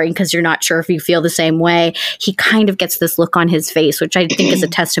jarring because you're not sure if you feel the same way. He kind of gets this look on his face, which I think is a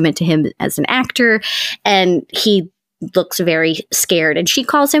testament to him as an actor. And he looks very scared, and she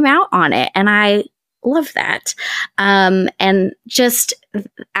calls him out on it, and I love that. And just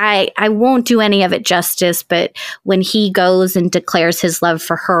I won't do any of it justice, but when he goes and declares his love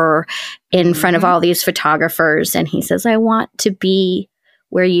for her in front of all these photographers, and he says, I want to be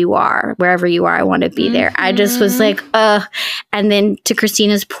where you are, wherever you are, I want to be there. I just was like, and then to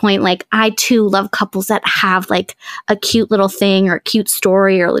Christina's point, like, I too love couples that have like a cute little thing or a cute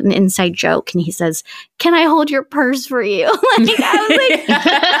story or an inside joke. And he says, can I hold your purse for you? Like, I was like,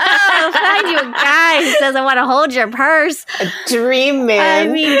 find you a guy who says, I want to hold your purse. A dream man.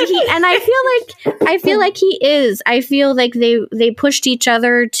 I mean, I feel like he is. I feel like they pushed each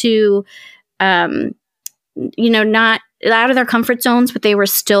other to, not out of their comfort zones, but they were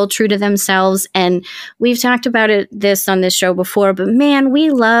still true to themselves. And we've talked about this on this show before, but man, we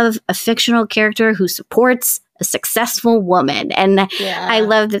love a fictional character who supports a successful woman. And I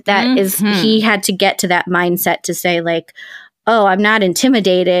love that is, he had to get to that mindset to say like, oh, I'm not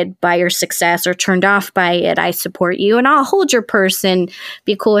intimidated by your success or turned off by it. I support you and I'll hold your purse and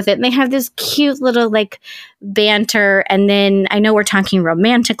be cool with it. And they have this cute little like banter. And then I know we're talking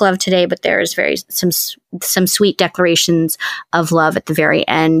romantic love today, but there's some sweet declarations of love at the very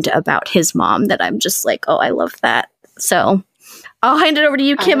end about his mom that I'm just like, oh, I love that. So I'll hand it over to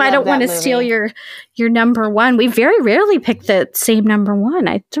you, Kim. I don't want to steal your number one. We very rarely pick the same number one.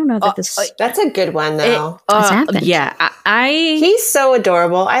 I don't know that this. That's a good one, though. Yeah, he's so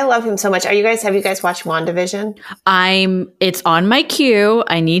adorable. I love him so much. Have you guys watched WandaVision? It's on my queue.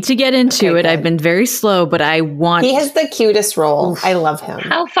 I need to get into it. Good. I've been very slow, but I want. He has the cutest role. I love him.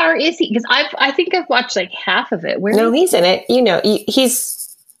 How far is he? Because I think I've watched like half of it. He's in it.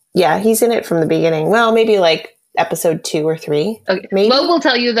 He's in it from the beginning. Well, maybe like episode 2 or 3. Okay. Maybe. Mo will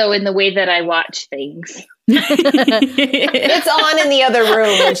tell you though in the way that I watch things. It's on in the other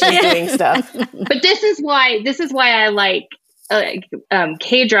room when she's doing stuff. But this is why I like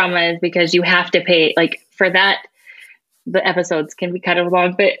K-dramas, because you have to pay like for that. The episodes can be kind of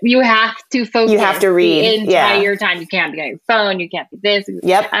long, but you have to focus. You have to read the entire time. You can't be on your phone. You can't be this.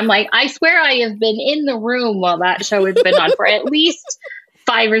 Yep. I'm like, I swear I have been in the room while that show has been on for at least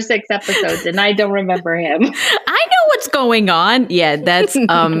 5 or 6 episodes, and I don't remember him. I know what's going on. Yeah, that's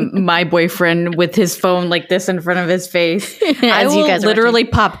my boyfriend with his phone like this in front of his face. I will literally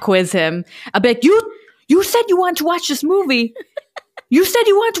pop quiz him. I'll be like, you said you wanted to watch this movie. You said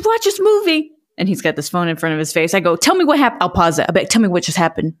you wanted to watch this movie. And he's got this phone in front of his face. I go, tell me what happened. I'll pause it. I bet, tell me what just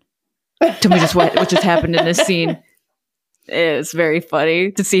happened. Tell me just what just happened in this scene. It's very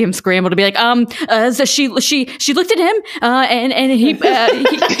funny to see him scramble to be like, so she looked at him, and he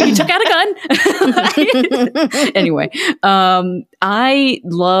took out a gun. Anyway, I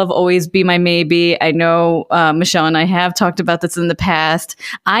love Always Be My Maybe. I know Michelle and I have talked about this in the past.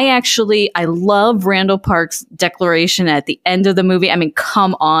 I love Randall Park's declaration at the end of the movie. I mean,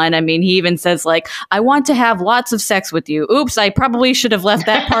 come on. I mean, he even says like, I want to have lots of sex with you. Oops, I probably should have left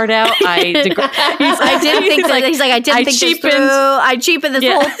that part out. I cheapened this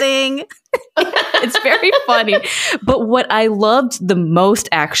whole thing. It's very funny. But what I loved the most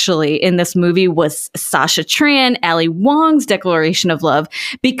actually in this movie was Sasha Tran, Ali Wong's declaration of love,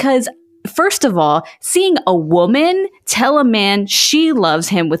 because first of all, seeing a woman tell a man she loves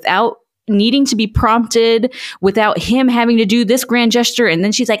him without needing to be prompted, without him having to do this grand gesture, and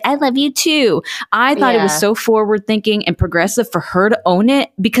then she's like, I love you too. I thought it was so forward thinking and progressive for her to own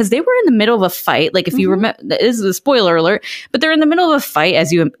it, because they were in the middle of a fight. Like if you remember, this is a spoiler alert, but they're in the middle of a fight,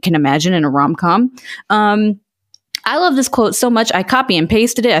 as you can imagine in a rom-com. I love this quote so much. I copy and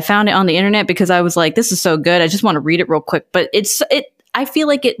pasted it. I found it on the internet because I was like, this is so good. I just want to read it real quick. But I feel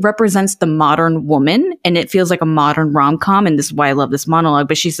like it represents the modern woman, and it feels like a modern rom-com, and this is why I love this monologue.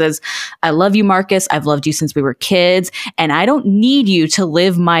 But she says, I love you, Marcus. I've loved you since we were kids, and I don't need you to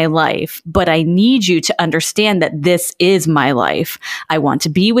live my life, but I need you to understand that this is my life. I want to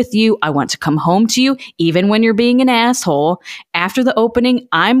be with you. I want to come home to you, even when you're being an asshole. After the opening,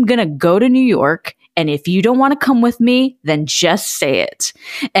 I'm going to go to New York, and if you don't want to come with me, then just say it.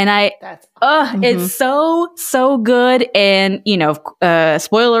 And it's so good. And, you know,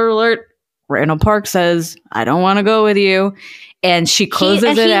 spoiler alert, Randall Park says, I don't want to go with you. And she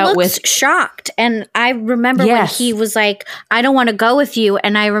closes it out with shocked. And I remember when he was like, I don't want to go with you.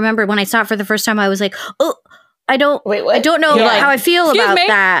 And I remember when I saw it for the first time, I was like, oh, I don't know how I feel about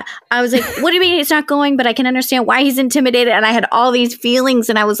that. I was like, what do you mean he's not going? But I can understand why he's intimidated. And I had all these feelings.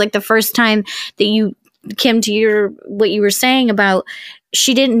 And I was like, the first time that you, Kim, to what you were saying about,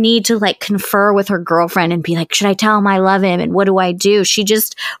 she didn't need to like confer with her girlfriend and be like, should I tell him I love him? And what do I do? She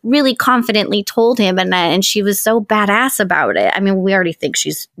just really confidently told him, and she was so badass about it. I mean, we already think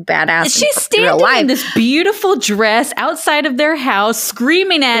she's badass. She's standing in this beautiful dress outside of their house,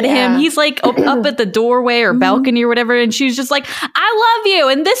 screaming at him. He's like up at the doorway or balcony or whatever. And she's just like, I love you.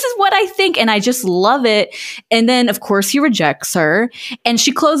 And this is what I think. And I just love it. And then of course he rejects her, and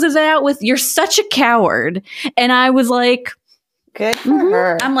she closes it out with, you're such a coward. And I was like, good for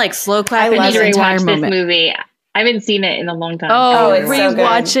her. I'm like slow clapping I need this to entire rewatch moment. this movie. I haven't seen it in a long time. Oh, it's so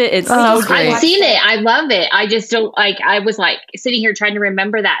rewatch good. it. It's so great. I've seen it. I love it. I just don't like, I was like sitting here trying to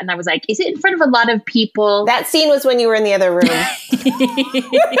remember that. And I was like, is it in front of a lot of people? That scene was when you were in the other room.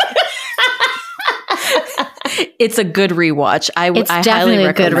 It's a good rewatch. It's I definitely highly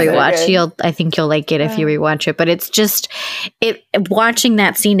a good recommend rewatch. I think you'll like it if you rewatch it. But it's just watching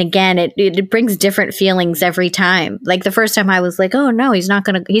that scene again. It brings different feelings every time. Like the first time, I was like, oh no, he's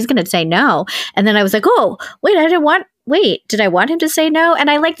gonna say no. And then I was like, oh wait, did I want him to say no? And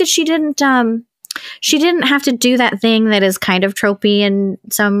I like that she didn't have to do that thing that is kind of tropey in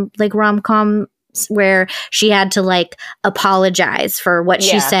some like rom-com, where she had to like apologize for what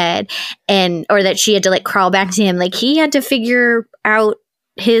she said, or that she had to like crawl back to him. Like he had to figure out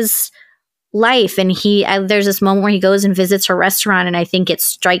his life, and there's this moment where he goes and visits her restaurant, and I think it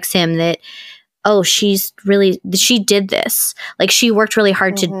strikes him that, oh, she did this. Like she worked really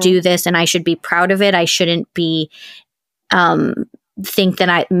hard to do this, and I should be proud of it. I shouldn't be think that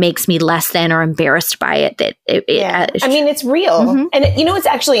it makes me less than or embarrassed by it. I mean, it's real. And it's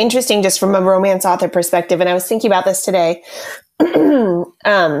actually interesting just from a romance author perspective. And I was thinking about this today.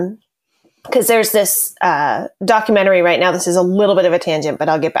 Because there's this documentary right now. This is a little bit of a tangent, but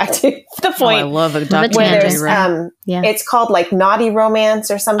I'll get back to the point. I love a documentary. It's called like Naughty Romance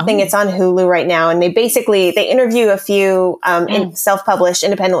or something. It's on Hulu right now. And they interview a few self-published,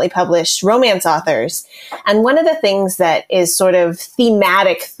 independently published romance authors. And one of the things that is sort of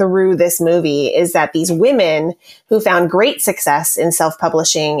thematic through this movie is that these women who found great success in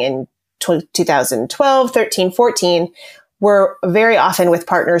self-publishing in 2012, 13, 14, were very often with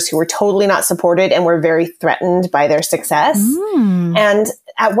partners who were totally not supported and were very threatened by their success. And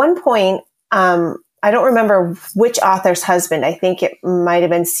at one point, I don't remember which author's husband, I think it might have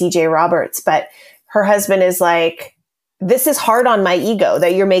been CJ Roberts, but her husband is like, this is hard on my ego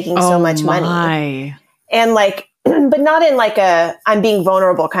that you're making so much money. And like, but not in like I'm being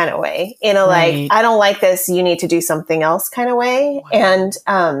vulnerable kind of way, like, I don't like this, you need to do something else kind of way. And,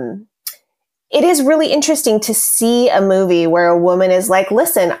 it is really interesting to see a movie where a woman is like,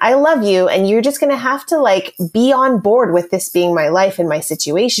 listen, I love you, and you're just going to have to like be on board with this being my life and my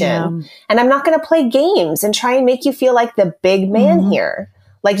situation. And I'm not going to play games and try and make you feel like the big man here.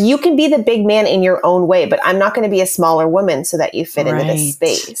 Like you can be the big man in your own way, but I'm not going to be a smaller woman so that you fit into this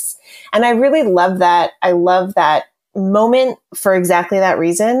space. And I really love that. I love that moment for exactly that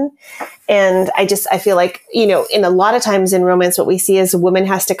reason. And I feel like, in a lot of times in romance, what we see is a woman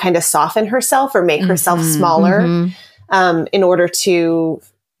has to kind of soften herself or make herself smaller in order to,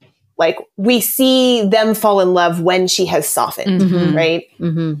 like, we see them fall in love when she has softened, right?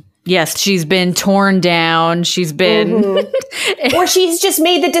 Yes, she's been torn down. She's been or she's just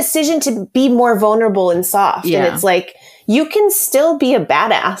made the decision to be more vulnerable and soft. Yeah. And it's like, you can still be a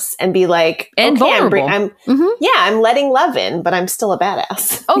badass and be like, and okay, vulnerable. I'm letting love in, but I'm still a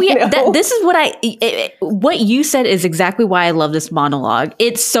badass. Oh yeah, You know? this is what you said is exactly why I love this monologue.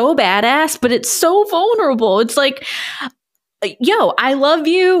 It's so badass, but it's so vulnerable. It's like, yo, I love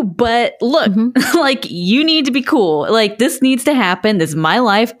you, but look, like, you need to be cool. Like, this needs to happen. This is my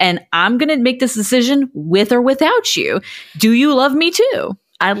life, and I'm gonna make this decision with or without you. Do you love me too?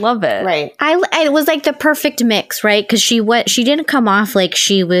 I love it. Right. It was like the perfect mix, right? Because she didn't come off like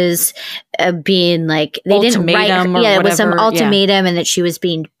she was being like, they didn't write her, it was some ultimatum, and that she was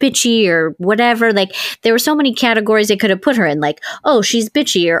being bitchy or whatever. Like, there were so many categories they could have put her in, like, oh, she's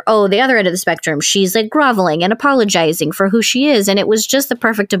bitchy, or oh, the other end of the spectrum, she's like groveling and apologizing for who she is. And it was just the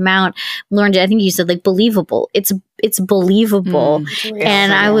perfect amount. Lauren, I think you said like believable. It's believable.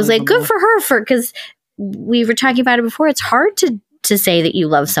 And I was like, good for her, because we were talking about it before. It's hard to say that you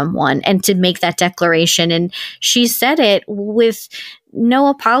love someone and to make that declaration. And she said it with no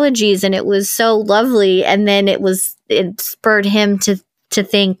apologies, and it was so lovely. And then it spurred him to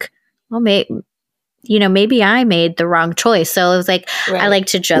think, well, maybe I made the wrong choice. So it was like, I like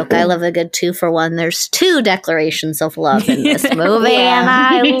to joke, I love a good 2-for-1. There's 2 declarations of love in this movie, and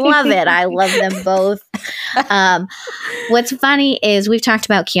I love it. I love them both. What's funny is we've talked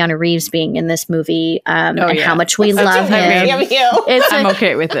about Keanu Reeves being in this movie and how much we love him. I'm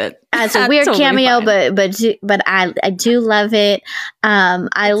okay with it. It's a weird totally cameo, but I do love it.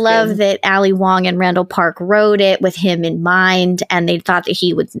 I love that Ali Wong and Randall Park wrote it with him in mind, and they thought that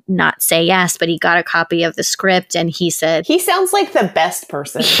he would not say yes, but he got a copy of the script, and he said he sounds like the best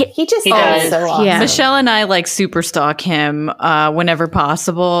person. He just sounds so awesome. Yeah. Michelle and I like super stalk him whenever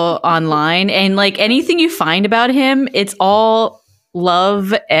possible online, and like anything you find about him, it's all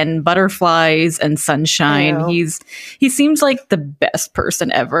love and butterflies and sunshine. He seems like the best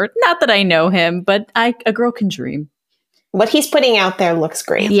person ever. Not that I know him, but a girl can dream. What he's putting out there looks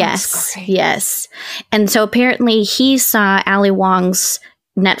great. Yes. And so apparently he saw Ali Wong's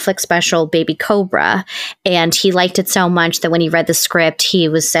Netflix special Baby Cobra, and he liked it so much that when he read the script, he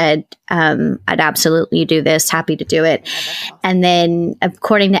said, I'd absolutely do this, happy to do it. And then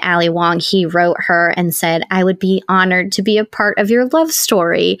according to Ali Wong, he wrote her and said, I would be honored to be a part of your love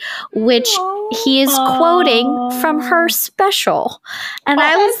story, which he is quoting from her special. And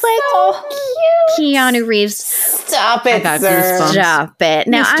I was like, so cute. Keanu Reeves. Stop it, sir. Stop it.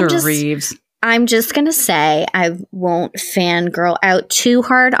 Now, Mr. Reeves. I'm just going to say I won't fangirl out too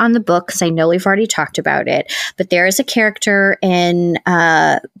hard on the book because I know we've already talked about it, but there is a character in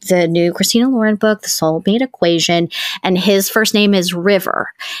the new Christina Lauren book, The Soulmate Equation, and his first name is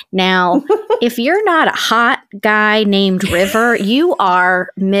River. Now, if you're not a hot guy named River, you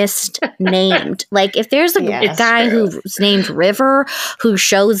are misnamed. Like, if there's a guy who's named River who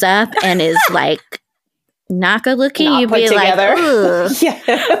shows up and is like, not good looking, you'd be together. Like, ugh.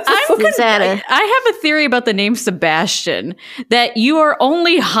 I have a theory about the name Sebastian, that you are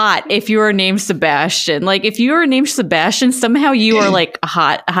only hot if you are named Sebastian. Like, if you are named Sebastian, somehow you are like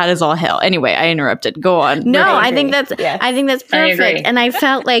hot as all hell. Anyway, I interrupted. Go on. No, I think that's perfect. And I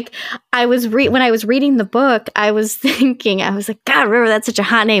felt like when I was reading the book, I was thinking, I was like, God, River, that's such a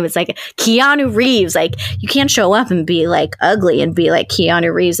hot name. It's like Keanu Reeves. Like, you can't show up and be like ugly and be like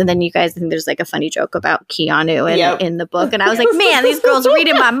Keanu Reeves. And then you guys think there's like a funny joke about Keanu in the book, and I was like, man, these girls are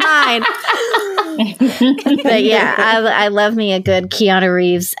reading my mind. But yeah, I love me a good Keanu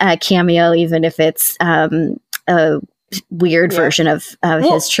Reeves cameo, even if it's a weird version of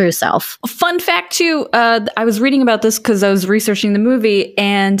his true self. Fun fact too, I was reading about this because I was researching the movie,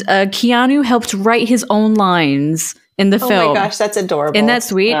 and Keanu helped write his own lines in the film. Oh my gosh, that's adorable. Isn't that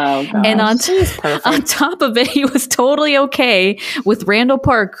sweet? Oh, and on top of it, he was totally okay with Randall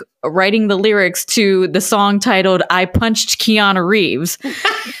Park writing the lyrics to the song titled I Punched Keanu Reeves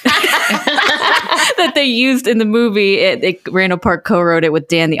that they used in the movie. Randall Park co-wrote it with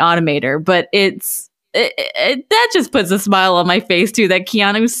Dan the Automator, but that just puts a smile on my face too, that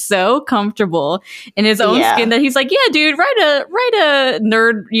Keanu's so comfortable in his own skin that he's like, yeah, dude, write a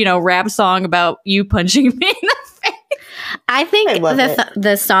nerd, rap song about you punching me in the face. I think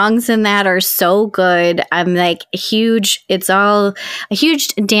the songs in that are so good. I'm like it's all a huge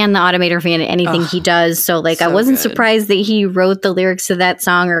Dan the Automator fan in anything he does. So like, I wasn't surprised that he wrote the lyrics to that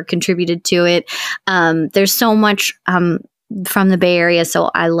song or contributed to it. There's so much from the Bay Area,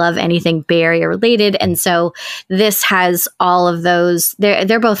 so I love anything Bay Area related. And so this has all of those.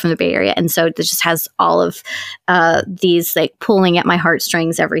 They're both from the Bay Area, and so it just has all of these like pulling at my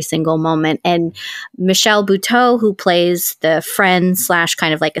heartstrings every single moment. And Michelle Buteau, who plays the friend /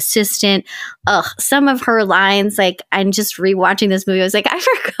 kind of like assistant, some of her lines, like I'm just rewatching this movie. I was like, I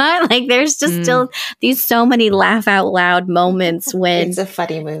forgot. Like there's just still these so many laugh out loud moments when it's a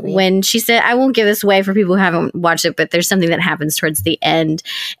funny movie. When she said, I won't give this away for people who haven't watched it, but there's something that happens towards the end,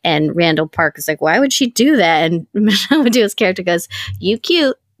 and Randall Park is like, why would she do that? And Michelle Buteau's character goes, you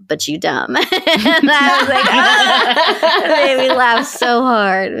cute, but you dumb. And I was like, it made me laugh so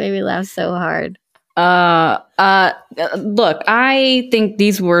hard. Look, I think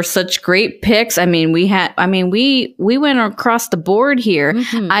these were such great picks. I mean, we went across the board here.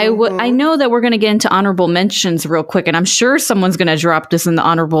 I know that we're going to get into honorable mentions real quick, and I'm sure someone's going to drop this in the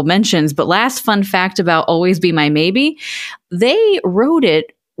honorable mentions. But last fun fact about Always Be My Maybe, they wrote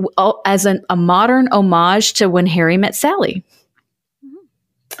it as a modern homage to When Harry Met Sally.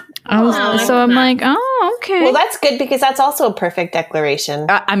 I'm like, oh, okay. Well, that's good because that's also a perfect declaration.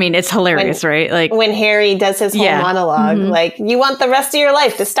 I mean, it's hilarious, right? Like when Harry does his whole monologue, like, you want the rest of your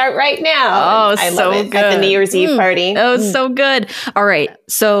life to start right now. Oh, I so love it good. At the New Year's Eve party. Oh, so good. All right.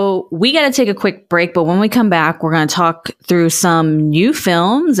 So we got to take a quick break, but when we come back, we're going to talk through some new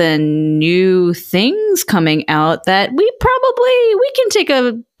films and new things coming out that we can take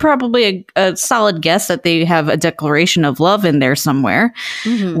probably a solid guess that they have a declaration of love in there somewhere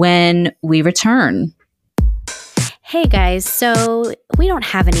when we return. Hey guys, so we don't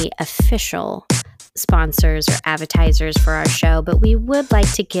have any official sponsors or advertisers for our show, but we would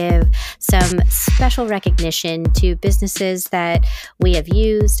like to give some special recognition to businesses that we have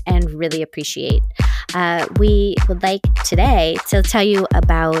used and really appreciate. We would like today to tell you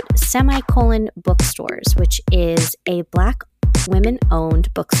about Semicolon Bookstores, which is a Black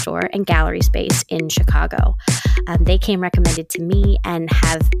women-owned bookstore and gallery space in Chicago. They came recommended to me and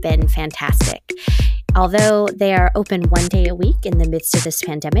have been fantastic. Although they are open one day a week in the midst of this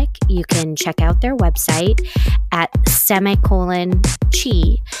pandemic, you can check out their website at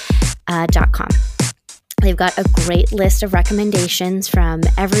semicolonchi.com. They've got a great list of recommendations from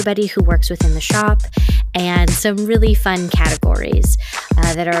everybody who works within the shop and some really fun categories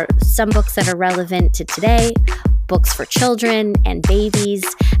that are some books that are relevant to today, books for children and babies,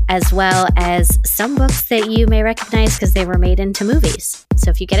 as well as some books that you may recognize because they were made into movies. So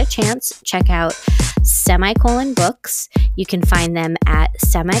if you get a chance, check out Semicolon Books. You can find them at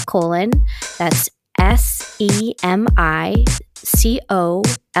Semicolon, that's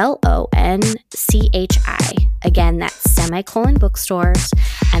SEMICOLONCHI. Again, that's Semicolon Bookstores,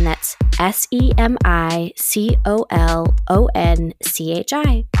 and that's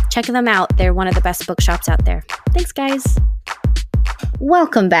SEMICOLONCHI. Check them out. They're one of the best bookshops out there. Thanks, guys.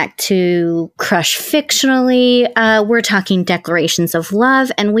 Welcome back to Crush Fictionally. We're talking declarations of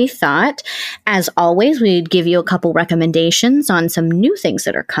love, and we thought, as always, we'd give you a couple recommendations on some new things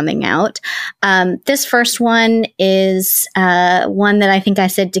that are coming out. This first one is one that I think I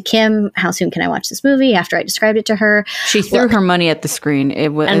said to Kim, how soon can I watch this movie, after I described it to her. She threw her money at the screen. It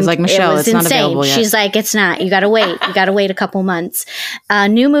was like, Michelle, it's not available yet. She's like, it's not. You got to wait. You got to wait a couple months. A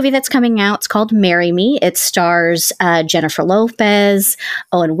new movie that's coming out, it's called Marry Me. It stars Jennifer Lopez,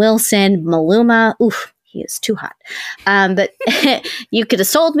 Owen Wilson, Maluma. Oof, he is too hot. But you could have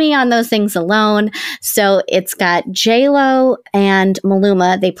sold me on those things alone. So it's got J-Lo and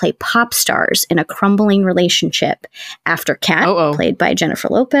Maluma. They play pop stars in a crumbling relationship after Kat, played by Jennifer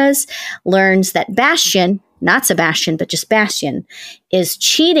Lopez, learns that Bastian, not Sebastian, but just Bastian, is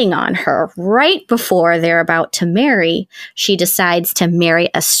cheating on her right before they're about to marry. She decides to marry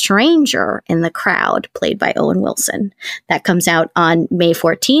a stranger in the crowd, played by Owen Wilson. That comes out on May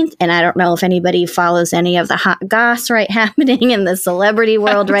 14th. And I don't know if anybody follows any of the hot goss happening in the celebrity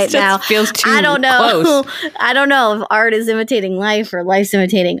world right now. Feels too I don't know. Close. I don't know if art is imitating life or life's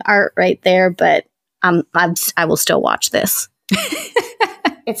imitating art right there, but I will still watch this.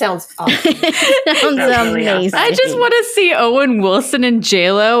 It sounds awesome. Sounds amazing. I just want to see Owen Wilson and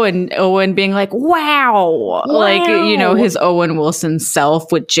J-Lo, and Owen being like, wow. Like, you know, his Owen Wilson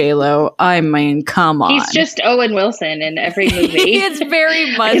self with J-Lo. I mean, come on. He's just Owen Wilson in every movie. It's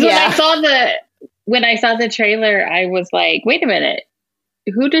very much. When I saw the trailer, I was like, wait a minute.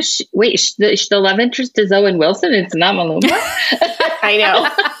 Who does she, the love interest is Owen Wilson? It's not Maluma? I know.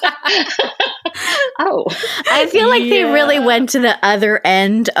 Oh, I feel like they really went to the other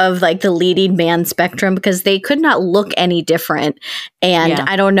end of like the leading man spectrum because they could not look any different. And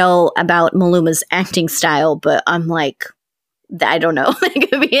I don't know about Maluma's acting style, but I'm like, I don't know.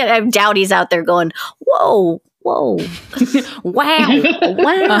 I doubt he's out there going, whoa, Whoa. Wow.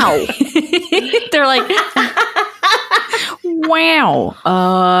 Wow. They're like,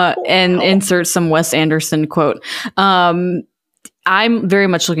 wow. And insert some Wes Anderson quote. I'm very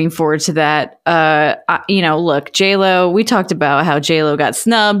much looking forward to that. Look, J-Lo, we talked about how J-Lo got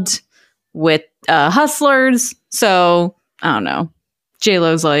snubbed with Hustlers. So, I don't know.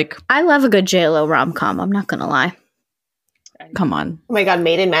 J-Lo's like... I love a good J-Lo rom-com. I'm not going to lie. Come on. Oh my God,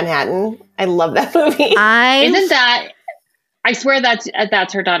 Made in Manhattan. I love that movie. Isn't that... I swear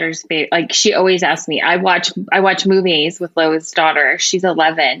that's her daughter's favorite. Like, she always asks me. I watch movies with Lo's daughter. She's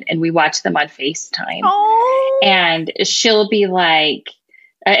 11, and we watch them on FaceTime. Oh. And she'll be like,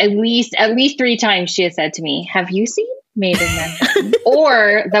 at least 3 times she has said to me, "Have you seen Made in Manhattan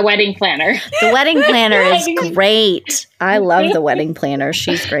or The Wedding Planner?" The Wedding Planner is great. I love The Wedding Planner.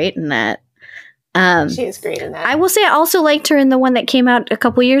 She's great in that. She is great in that. I will say I also liked her in the one that came out a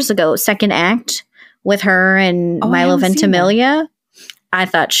couple years ago, Second Act, with her and Milo Ventimiglia. I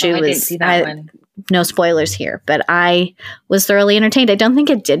thought she was... I didn't see that one. No spoilers here, but I was thoroughly entertained. I don't think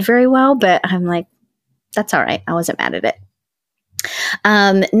it did very well, but I'm like, that's all right. I wasn't mad at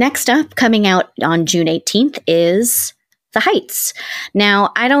it. Next up, coming out on June 18th is The Heights.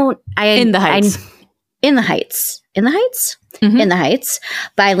 Now, In the Heights. In the Heights. Mm-hmm. In the Heights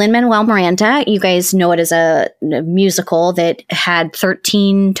by Lin-Manuel Miranda. You guys know it as a musical that had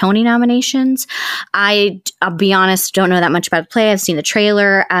 13 Tony nominations. I'll be honest, don't know that much about the play. I've seen the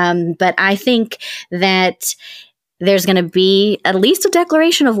trailer, but I think that there's going to be at least a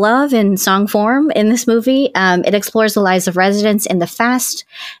declaration of love in song form in this movie. It explores the lives of residents in the fast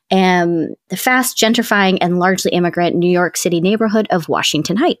gentrifying and largely immigrant New York City neighborhood of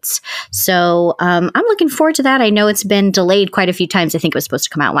Washington Heights. So I'm looking forward to that. I know it's been delayed quite a few times. I think it was supposed to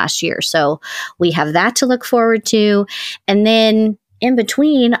come out last year. So we have that to look forward to. And then in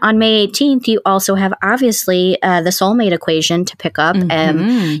between, on May 18th, you also have, obviously, the Soulmate Equation to pick up.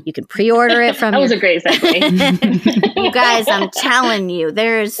 Mm-hmm. You can pre-order it from... That was a great segue. You guys, I'm telling you,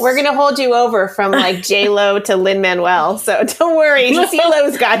 we're going to hold you over from like J-Lo to Lin-Manuel. So don't worry.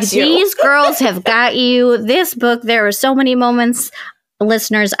 CeeLo's got you. These girls have got you. This book, there are so many moments,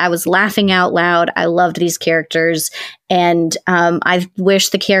 listeners, I was laughing out loud. I loved these characters. And I wish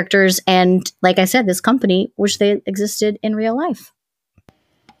the characters and, like I said, this company, wish they existed in real life.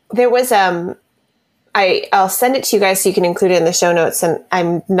 There was, I'll send it to you guys so you can include it in the show notes, and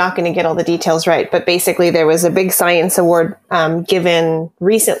I'm not going to get all the details right, but basically there was a big science award given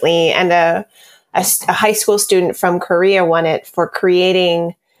recently, and a high school student from Korea won it for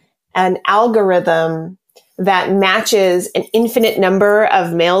creating an algorithm that matches an infinite number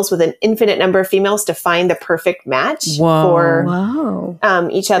of males with an infinite number of females to find the perfect match for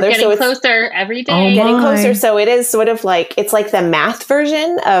each other. We're getting closer every day. Getting closer. So it is sort of like, it's like the math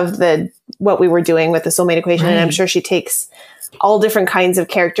version of what we were doing with the Soulmate Equation. Right. And I'm sure she takes all different kinds of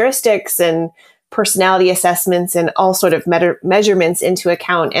characteristics and personality assessments and all sort of measurements into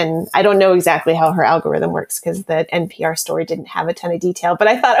account. And I don't know exactly how her algorithm works because the NPR story didn't have a ton of detail, but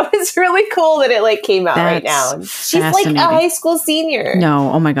I thought it was really cool that it like came out right now. And she's like a high school senior.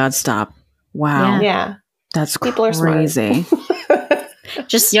 No. Oh my God. Stop. Wow. Yeah. That's People crazy. Are smart.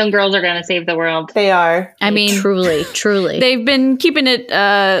 Just young girls are going to save the world. They are. I mean, truly. They've been keeping it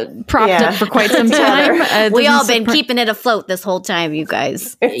propped up for quite some time. We all been keeping it afloat this whole time, you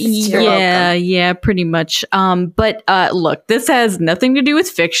guys. Yeah, pretty much. But look, this has nothing to do with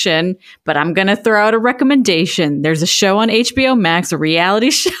fiction, but I'm going to throw out a recommendation. There's a show on HBO Max, a reality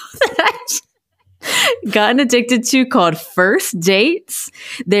show that I've gotten addicted to called First Dates.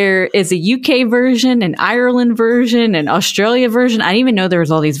 There is a UK version, an Ireland version, an Australia version. I didn't even know there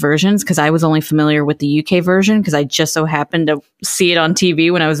was all these versions because I was only familiar with the UK version because I just so happened to see it on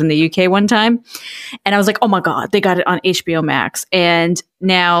TV when I was in the UK one time. And I was like, oh my God, they got it on HBO Max. And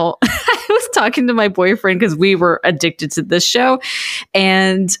now I was talking to my boyfriend because we were addicted to this show.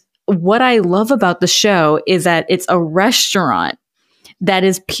 And what I love about the show is that it's a restaurant that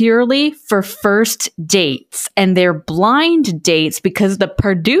is purely for first dates, and they're blind dates because the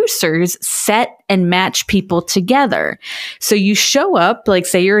producers set and match people together. So you show up, like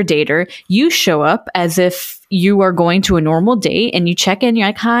say you're a dater, you show up as if you are going to a normal date and you check in, you're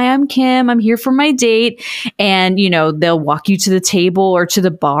like, hi, I'm Kim, I'm here for my date. And, they'll walk you to the table or to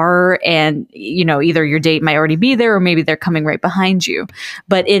the bar and, either your date might already be there or maybe they're coming right behind you.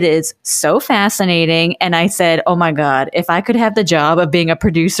 But it is so fascinating. And I said, oh my God, if I could have the job of being a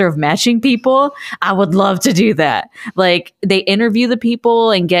producer of matching people, I would love to do that. Like they interview the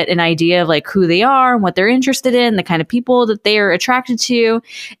people and get an idea of like who they are and what they're interested in, the kind of people that they are attracted to.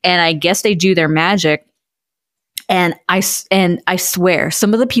 And I guess they do their magic. And I swear,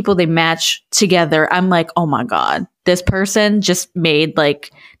 some of the people they match together, I'm like, oh my God, this person just made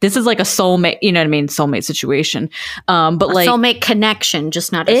like, this is like a soulmate, you know what I mean? Soulmate situation. But a like soulmate connection,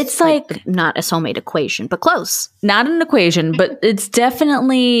 just not, it's like not a soulmate equation, but close. Not an equation, but it's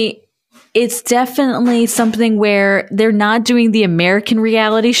definitely something where they're not doing the American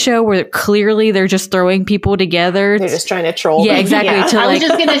reality show where clearly they're just throwing people together. They're just trying to troll. Yeah, them. exactly. Yeah. I was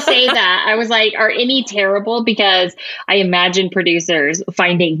just going to say that. I was like, are any terrible? Because I imagine producers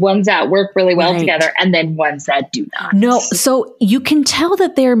finding ones that work really well together and then ones that do not. No, so you can tell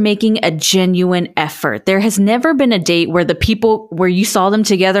that they're making a genuine effort. There has never been a date where the people, where you saw them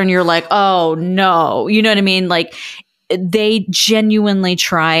together and you're like, oh no, you know what I mean? Like, they genuinely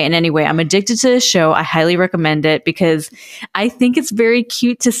try. And anyway, I'm addicted to this show. I highly recommend it because I think it's very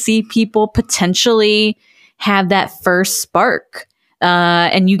cute to see people potentially have that first spark.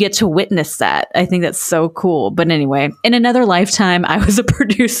 And you get to witness that. I think that's so cool. But anyway, in another lifetime, I was a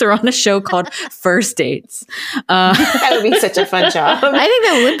producer on a show called First Dates. That would be such a fun job. I think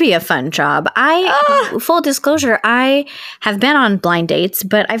that would be a fun job. Full disclosure, I have been on blind dates,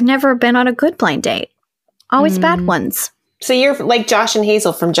 but I've never been on a good blind date. Always bad ones. So you're like Josh and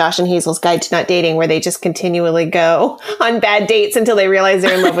Hazel from Josh and Hazel's Guide to Not Dating, where they just continually go on bad dates until they realize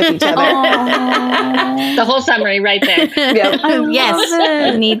they're in love with each other. The whole summary right there. Yep. Yes,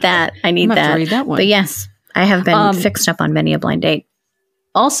 I need that. I need I'm gonna have that. to read that one. But yes, I have been fixed up on many a blind date.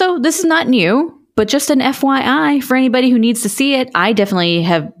 Also, this is not new, but just an FYI for anybody who needs to see it. I definitely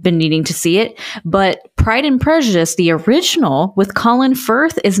have been needing to see it, but Pride and Prejudice, the original with Colin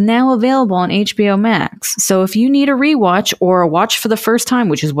Firth, is now available on HBO Max. So if you need a rewatch or a watch for the first time,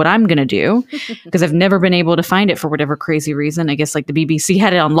 which is what I'm going to do, because I've never been able to find it for whatever crazy reason. I guess like the BBC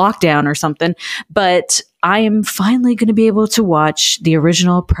had it on lockdown or something, but I am finally going to be able to watch the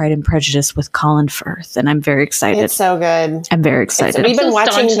original Pride and Prejudice with Colin Firth, and I'm very excited. It's so good. I'm very excited. We've been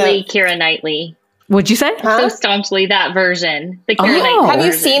watching staunchly Keira Knightley. What'd you say? Huh? So staunchly that version. The Keira Oh. Knightley Have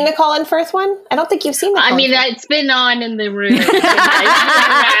you version. seen the Colin Firth one? I don't think you've seen the I Colin mean, Firth. it's been on in the room.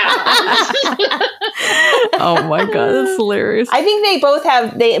 Oh my God, that's hilarious. I think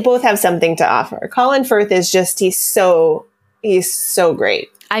they both have something to offer. Colin Firth is just he's so great.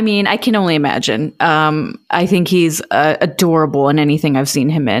 I mean, I can only imagine. I think he's adorable in anything I've seen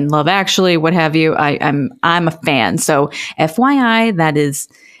him in. Love Actually, what have you. I'm a fan. So FYI, that is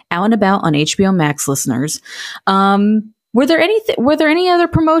out and about on HBO Max, listeners. Were there any other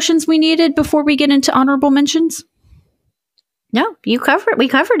promotions we needed before we get into honorable mentions? No, we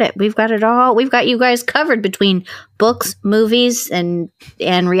covered it. We've got it all. We've got you guys covered between books, movies, and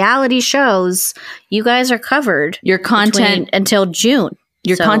reality shows. You guys are covered. Your content until June.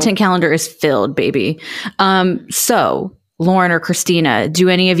 Your content calendar is filled, baby. So Lauren or Christina, do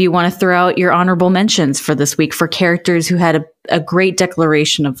any of you want to throw out your honorable mentions for this week for characters who had a great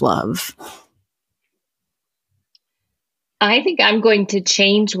declaration of love? I think I'm going to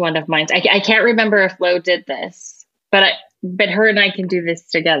change one of mine. I can't remember if Lo did this, but her and I can do this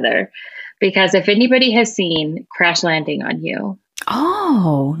together. Because if anybody has seen Crash Landing on You.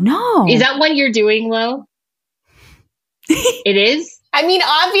 Oh, no. Is that one you're doing, Lo? It is? I mean,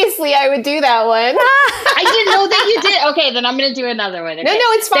 obviously, I would do that one. I didn't know that you did. Okay, then I'm going to do another one. Okay. No,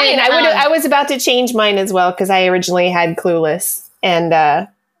 it's fine. Then, I was about to change mine as well because I originally had Clueless, and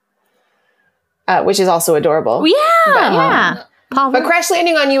which is also adorable. Yeah. Paul, But Crash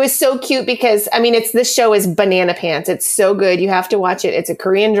Landing on You is so cute because, I mean, this show is banana pants. It's so good. You have to watch it. It's a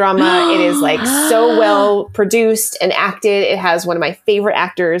Korean drama. It is like so well produced and acted. It has one of my favorite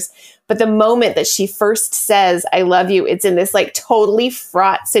actors. But the moment that she first says, I love you, it's in this like totally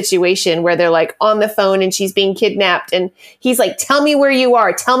fraught situation where they're like on the phone and she's being kidnapped. And he's like, tell me where you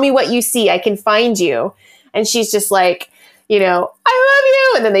are. Tell me what you see. I can find you. And she's just like, you know, I love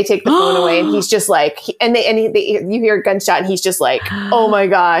you. And then they take the phone away and he's just like, you hear a gunshot and he's just like, oh my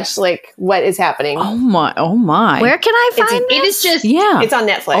gosh, like what is happening? Oh my. where can I find It is just, Yeah. It's on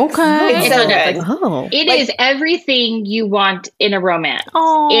Netflix. Okay. It's It's so on good. Netflix. Oh. it is everything you want in a romance.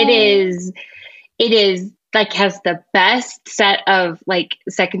 Oh. It is like has the best set of like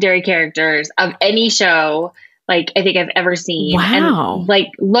secondary characters of any show like I think I've ever seen. Wow. And like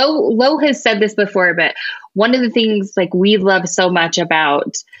Lo has said this before, but one of the things like we love so much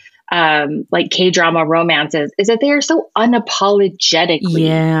about like K-drama romances is that they are so unapologetically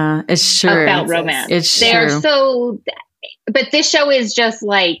Yeah, it's true. about romance. It's they are true. so, but this show is just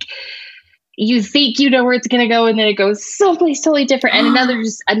like, you think you know where it's going to go and then it goes someplace totally different. And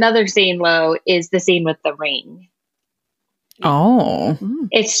another scene, Lo, is the scene with the ring. Oh.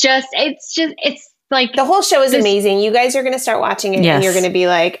 It's like the whole show is amazing. You guys are going to start watching it and you're going to be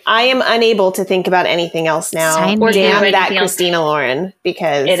like, I am unable to think about anything else now. Or damn that Christina Lauren,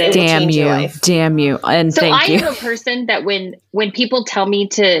 because it will change your life. Damn you. And so thank you. I am a person that when people tell me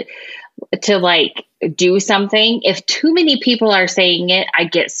to like do something, if too many people are saying it, I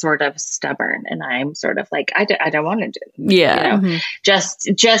get sort of stubborn and I'm sort of like, I don't want to do it. Yeah. You know,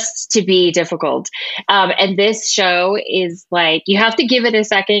 just to be difficult. And this show is like, you have to give it a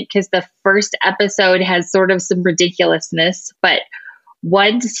second because the first episode has sort of some ridiculousness, but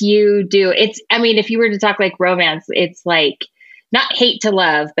once you do, if you were to talk like romance, it's like not hate to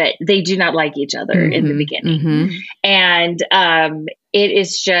love, but they do not like each other in the beginning. And it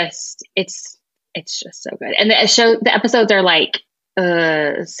is just, it's just so good. And the episodes are like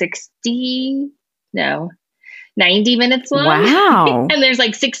 90 minutes long. Wow. And there's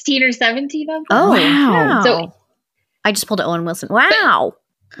like 16 or 17 of them. Oh, wow. So I just pulled Owen Wilson. Wow.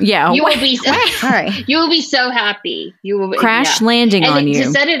 Yeah. You will be Sorry. You will be so happy. You will crash landing and on you.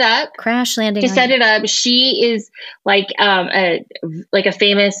 To set it up. Crash landing. To set it up, she is like a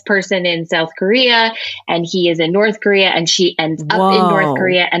famous person in South Korea, and he is in North Korea, and she ends up in North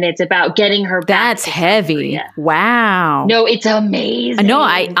Korea, and it's about getting her back. That's heavy. Wow. No, it's amazing. No,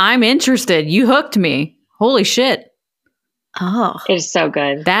 I'm interested. You hooked me. Holy shit. Oh. It's so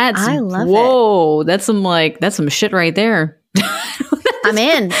good. I love it. That's some shit right there. I'm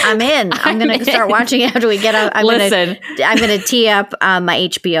in. I'm going to start watching after we get up. I'm going to tee up my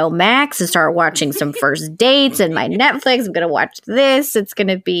HBO Max and start watching some First Dates and my Netflix. I'm going to watch this. It's going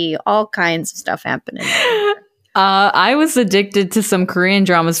to be all kinds of stuff happening. I was addicted to some Korean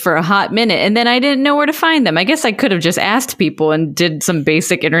dramas for a hot minute, and then I didn't know where to find them. I guess I could have just asked people and did some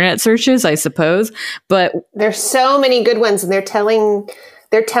basic internet searches, I suppose. But there's so many good ones, and they're telling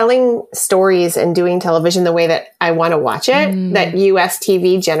stories and doing television the way that I want to watch it, that US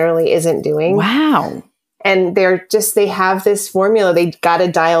TV generally isn't doing. Wow. And they have this formula. They got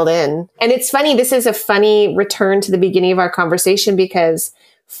it dialed in. And it's funny. This is a funny return to the beginning of our conversation, because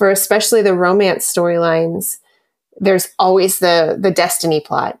for especially the romance storylines, there's always the destiny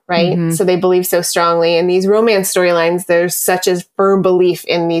plot, right? So they believe so strongly in these romance storylines. There's such a firm belief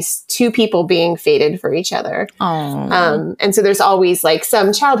in these two people being fated for each other. And so there's always like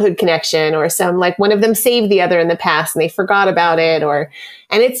some childhood connection, or some like one of them saved the other in the past and they forgot about it,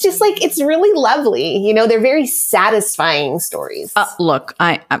 and it's just like, it's really lovely. You know, they're very satisfying stories. Look,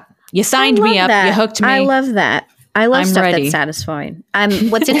 you signed me up. You hooked me. I love that. I love stuff ready. that's satisfying.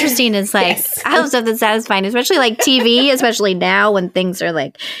 What's interesting is like, I love stuff that's satisfying, especially like TV, especially now when things are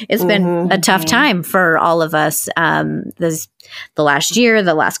like, it's been a tough time for all of us. The last year,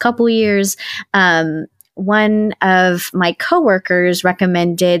 the last couple years. One of my coworkers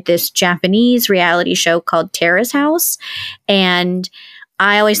recommended this Japanese reality show called Terrace House. And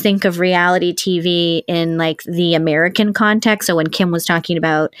I always think of reality TV in like the American context. So when Kim was talking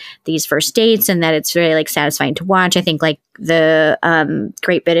about these first dates and that it's very like satisfying to watch, I think like the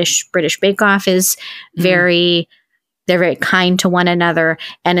Great British Bake Off is they're very kind to one another.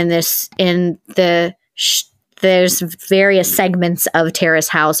 And there's various segments of Terrace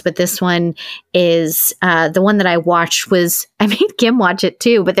House, but this one is the one that I watched I made Kim watch it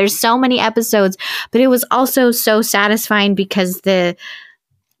too, but there's so many episodes, but it was also so satisfying because the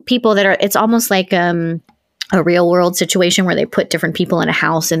people it's almost like a real world situation where they put different people in a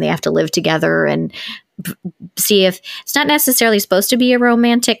house and they have to live together and see if it's not necessarily supposed to be a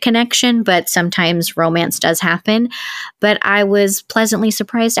romantic connection, but sometimes romance does happen. But I was pleasantly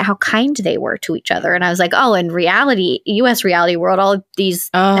surprised at how kind they were to each other. And I was like, oh, in US reality world, all these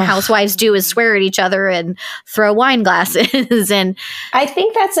housewives do is swear at each other and throw wine glasses. And I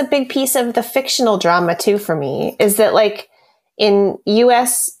think that's a big piece of the fictional drama too, for me, is that like in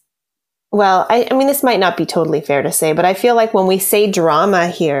US, well, I mean, this might not be totally fair to say, but I feel like when we say drama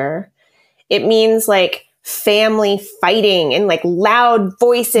here, it means like family fighting and like loud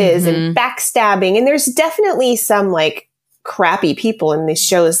voices and backstabbing. And there's definitely some like crappy people in these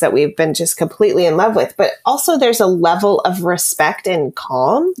shows that we've been just completely in love with. But also there's a level of respect and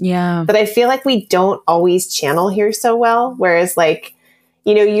calm that I feel like we don't always channel here so well. Whereas like,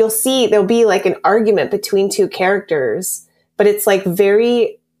 you know, you'll see there'll be like an argument between two characters, but it's like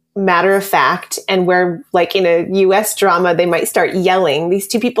very matter of fact. And where like in a US drama, they might start yelling. These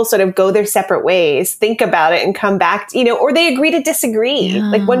two people sort of go their separate ways, think about it and come back, or they agree to disagree.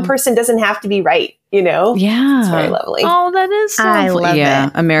 Yeah. Like one person doesn't have to be right, Yeah. It's very lovely. Oh, that is so I love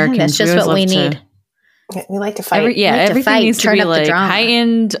it. Americans. That's just what we need. We like to fight. Everything needs to be like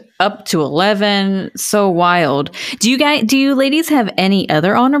heightened up to 11. So wild. Do you ladies have any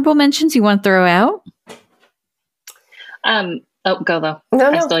other honorable mentions you want to throw out? Oh, go though.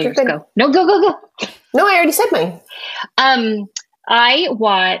 No, I stole yours. good. Go. No, go. No, I already said mine. I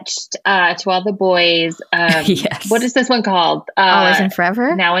watched To All the Boys. Yes. What is this one called? Always and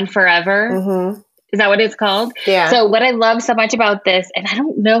Forever? Now and Forever. Mm-hmm. Is that what it's called? Yeah. So what I love so much about this, and I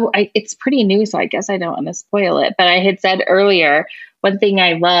don't know, it's pretty new, so I guess I don't want to spoil it, but I had said earlier, one thing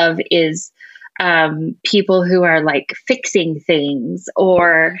I love is people who are like fixing things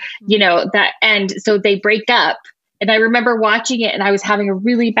or, that, and so they break up. And I remember watching it and I was having a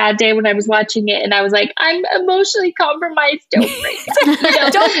really bad day when I was watching it. And I was like, I'm emotionally compromised. Don't break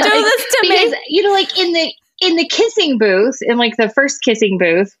up. Don't do this to me. Because, like in the kissing booth, in like the first kissing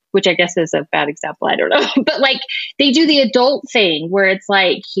booth, which I guess is a bad example, I don't know. But like they do the adult thing where it's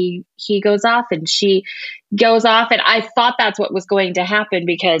like he goes off and she goes off. And I thought that's what was going to happen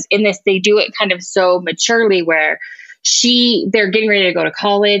because in this, they do it kind of so maturely where they're getting ready to go to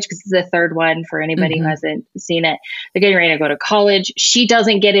college because it's the third one for anybody who hasn't seen it. They're getting ready to go to college. She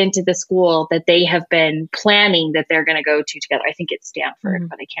doesn't get into the school that they have been planning that they're going to go to together. I think it's Stanford,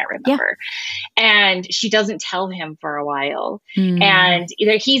 but I can't remember. Yeah. And she doesn't tell him for a while. And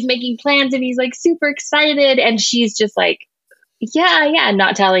either he's making plans and he's like super excited and she's just like, yeah,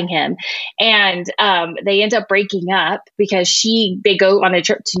 not telling him. And they end up breaking up because they go on a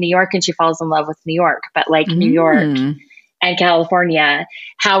trip to New York and she falls in love with New York, but like New York and California,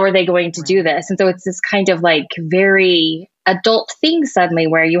 how are they going to do this? And so it's this kind of like very adult thing suddenly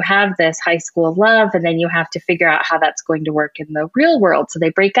where you have this high school love and then you have to figure out how that's going to work in the real world. So they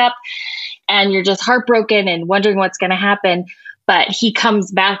break up and you're just heartbroken and wondering what's going to happen. But he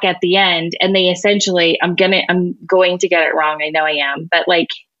comes back at the end and they essentially, I'm going to get it wrong. I know I am, but like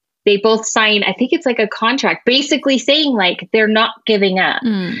they both sign, I think it's like a contract, basically saying like, they're not giving up.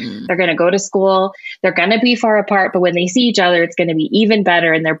 They're going to go to school. They're going to be far apart, but when they see each other, it's going to be even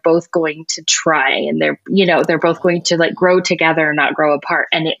better. And they're both going to try and they're both going to like grow together and not grow apart.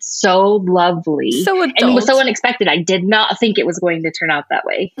 And it's so lovely. So adult. And it was so unexpected. I did not think it was going to turn out that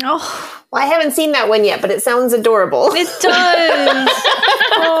way. Oh, well, I haven't seen that one yet, but it sounds adorable. It does.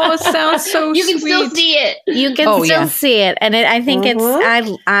 Oh, it sounds so you can sweet. still see it. You can still see it. And I think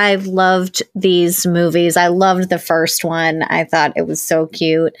I loved these movies. I loved the first one. I thought it was so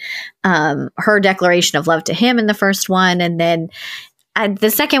cute. Her declaration of love to him in the first one. And then the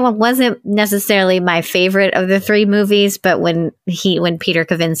second one wasn't necessarily my favorite of the three movies, but when Peter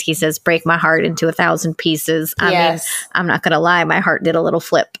Kavinsky says break my heart into 1,000 pieces, I mean, I'm not going to lie, my heart did a little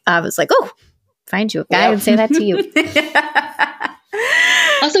flip. I was like, oh, find you a guy and say that to you.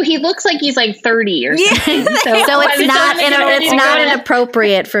 Also, he looks like he's like 30 or something. So it's not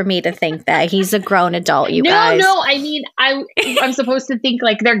inappropriate for me to think that he's a grown adult, guys. No, I mean, I'm supposed to think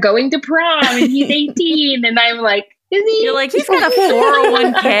like they're going to prom and he's 18 and I'm like, is he? You're like, he's got a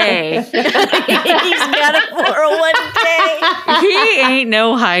 401k. He's got a 401k. He ain't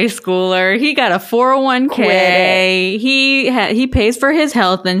no high schooler. He got a 401k. He pays for his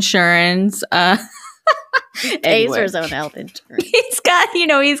health insurance. Pays for his own health insurance. He's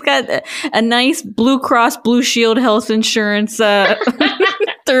got a nice Blue Cross Blue Shield health insurance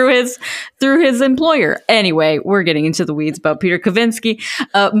through his employer. Anyway, we're getting into the weeds about Peter Kavinsky.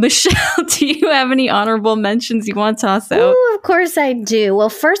 Michelle, do you have any honorable mentions you want to toss out? Ooh, of course I do. Well,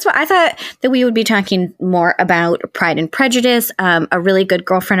 first of all, I thought that we would be talking more about Pride and Prejudice. A really good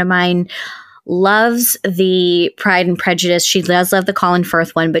girlfriend of mine loves the Pride and Prejudice. She does love the Colin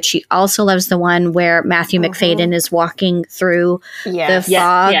Firth one, but she also loves the one where Matthew Macfadyen is walking through the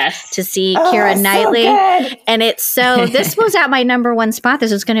fog to see Keira Knightley. So and this was at my number one spot.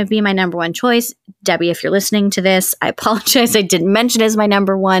 This was going to be my number one choice. Debbie, if you're listening to this, I apologize. I didn't mention it as my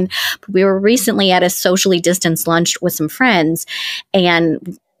number one, but we were recently at a socially distanced lunch with some friends,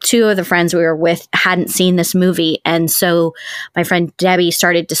 and two of the friends we were with hadn't seen this movie. And so my friend Debbie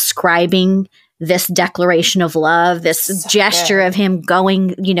started describing this declaration of love, this gesture of him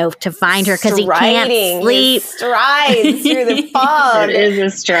going, to find her because he can't sleep. Strides through the fog. It is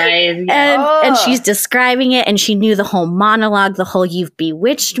a stride. And she's describing it, and she knew the whole monologue, the whole "you've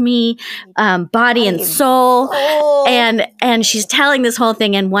bewitched me," body and soul. And she's telling this whole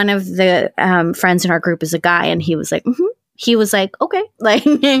thing. And one of the friends in our group is a guy, and he was like, He was like, okay, like,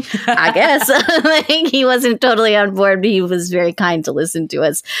 I guess. Like, he wasn't totally on board, but he was very kind to listen to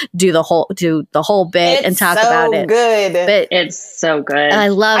us do the whole bit and talk about it. Good. But it's so good. I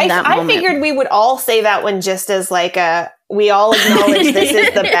love that moment. I figured we would all say that one just as like we all acknowledge this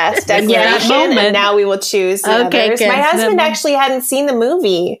is the best declaration, and now we will choose the others. Good. My husband actually hadn't seen the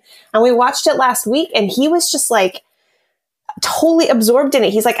movie, and we watched it last week, and he was just like totally absorbed in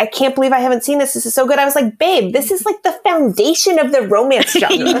it. He's like, I can't believe I haven't seen this. This is so good. I was like, babe, this is like the foundation of the romance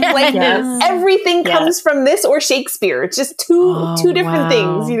genre. Like everything comes from this or Shakespeare. It's just two different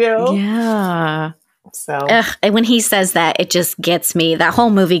things, you know? Yeah. So and when he says that, it just gets me. That whole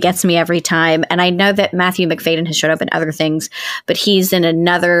movie gets me every time. And I know that Matthew Macfadyen has showed up in other things, but he's in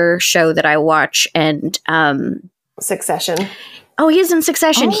another show that I watch. And Succession. Oh, he's in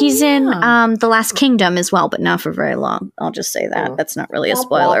Succession. Oh, he's in The Last Kingdom as well, but not for very long. I'll just say that. That's not really a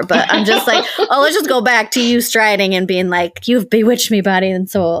spoiler, but I'm just like, let's just go back to you striding and being like, you've bewitched me, body and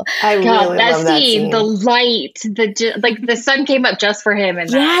soul. I really love that scene. The light, the sun came up just for him in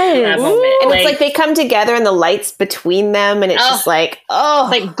Yes. that moment. And it's like they come together and the lights between them, and it's just like,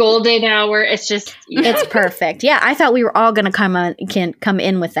 it's like golden hour. It's just, it's perfect. Yeah, I thought we were all going to come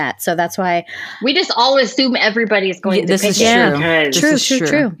in with that, so that's why we just all assume everybody's going to this pick is it. true.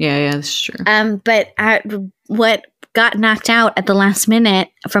 True. Yeah, this is true. But what got knocked out at the last minute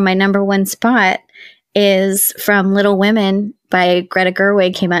from my number one spot is from Little Women by Greta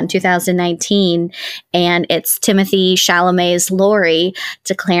Gerwig, came out in 2019, and it's Timothée Chalamet's Laurie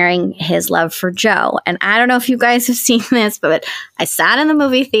declaring his love for Joe. And I don't know if you guys have seen this, but I sat in the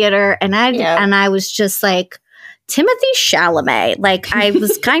movie theater and I was just like, Timothée Chalamet, like I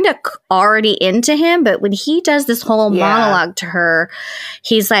was kind of already into him, but when he does this whole monologue to her,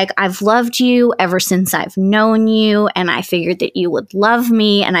 he's like, I've loved you ever since I've known you, and I figured that you would love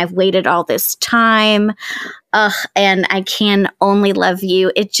me, and I've waited all this time, and I can only love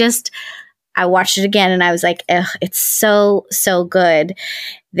you. It just, I watched it again and I was like, it's so, so good.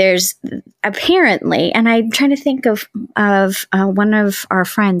 There's apparently, and I'm trying to think of one of our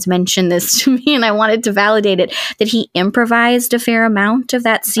friends mentioned this to me, and I wanted to validate it, that he improvised a fair amount of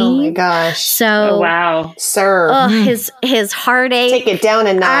that scene. Oh my gosh! So wow, sir, his heartache. Take it down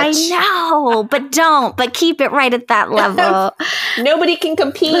a notch. I know, but keep it right at that level. Nobody can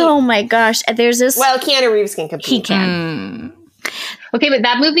compete. Oh my gosh! There's this. Well, Keanu Reeves can compete. He can. Okay, but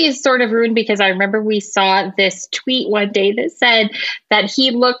that movie is sort of ruined because I remember we saw this tweet one day that said that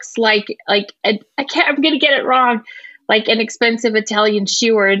he looks like I'm going to get it wrong, like an expensive Italian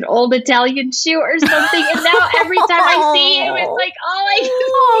shoe or an old Italian shoe or something. And now every time I see him, it's like,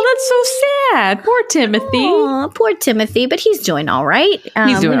 that's so sad. Poor Timothy. Oh, poor Timothy, but he's doing all right.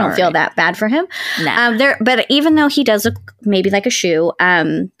 He's doing we all don't feel right. that bad for him. Nah. But even though he does look maybe like a shoe,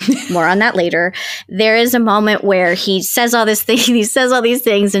 more on that later, there is a moment where he says all these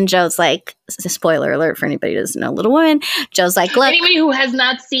things, and Joe's like, spoiler alert for anybody who doesn't know Little Women, Joe's like, look. Anybody who has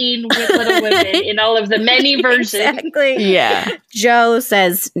not seen Little Women in all of the many versions. Exactly. Yeah. Joe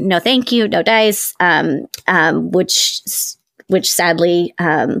says, no, thank you, no dice, which sadly,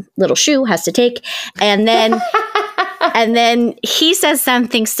 Little Shoe has to take. And then, and then he says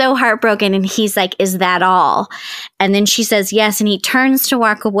something so heartbroken, and he's like, is that all? And then she says, yes. And he turns to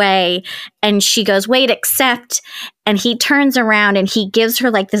walk away, and she goes, wait, except. And he turns around and he gives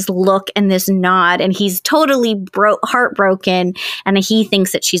her like this look and this nod, and he's totally heartbroken. And he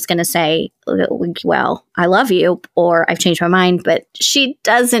thinks that she's going to say, well, I love you, or I've changed my mind, but she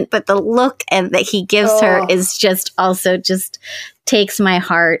doesn't. But the look and that he gives her is just also just takes my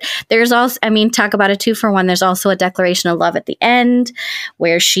heart. There's also, talk about a 2-for-1. There's also a declaration of love at the end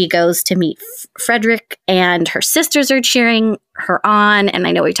where she goes to meet Frederick, and her sisters are cheering her on. And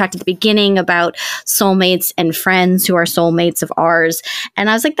I know we talked at the beginning about soulmates and friends who are soulmates of ours. And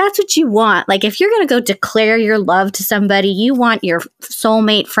I was like, that's what you want. Like, if you're going to go declare your love to somebody, you want your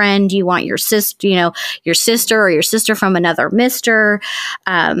soulmate friend, you want your sister, your sister or your sister from another mister,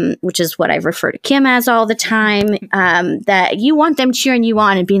 which is what I refer to Kim as all the time, that you want them cheering you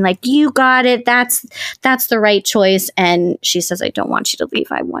on and being like, you got it. That's the right choice. And she says, I don't want you to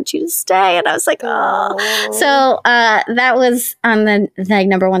leave. I want you to stay. And I was like, oh. So that was on the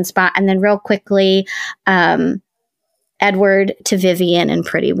number one spot. And then real quickly, Edward to Vivian in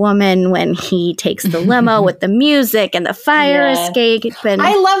Pretty Woman when he takes the limo with the music and the fire escape. And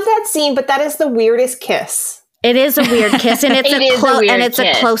I love that scene, but that is the weirdest kiss. It is a weird kiss, and it's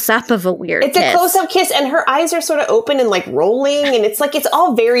a close up of a weird kiss. It's a close up kiss, and her eyes are sort of open and like rolling, and it's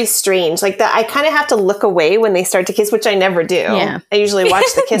all very strange. Like that, I kind of have to look away when they start to kiss, which I never do. Yeah. I usually watch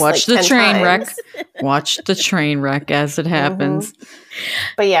the kiss. Watch like the 10 train times. wreck. Watch the train wreck as it happens.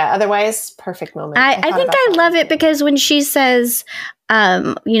 But yeah, otherwise, perfect moment. I think I love it because when she says,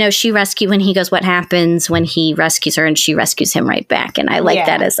 she when he goes, what happens when he rescues her, and she rescues him right back. And I like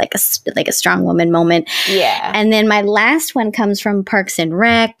that as like a strong woman moment. Yeah. And then my last one comes from Parks and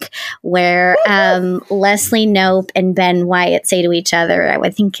Rec, where Leslie Knope and Ben Wyatt say to each other, I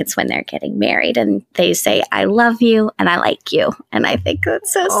think it's when they're getting married, and they say, I love you and I like you. And I think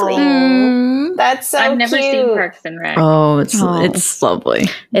that's so sweet. That's so I've never cute. seen Parks and Rec. Oh, it's lovely.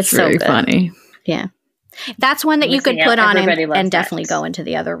 It's so very good. funny. Yeah. That's one that you could put on and definitely Parks. go into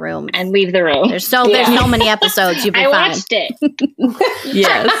the other room. And leave the room. There's so many episodes. You'd be I fine. watched it.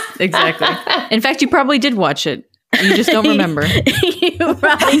 Yes, exactly. In fact, you probably did watch it. You just don't remember. You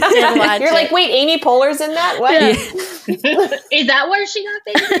probably did watch You're it. like, wait, Amy Poehler's in that? What? Yeah. Is that where she got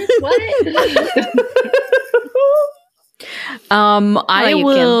famous? What? I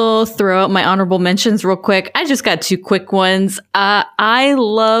will throw out my honorable mentions real quick. I just got two quick ones. I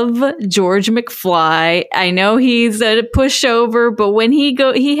love George McFly. I know he's a pushover, but when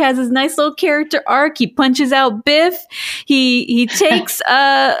he has his nice little character arc. He punches out Biff. He takes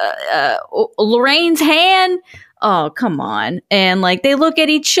Lorraine's hand. Oh, come on. And like they look at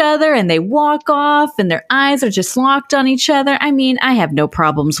each other and they walk off and their eyes are just locked on each other. I mean, I have no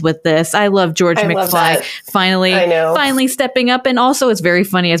problems with this. I love George McFly finally stepping up. And also it's very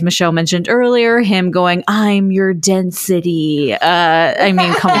funny, as Michelle mentioned earlier, him going, I'm your density. I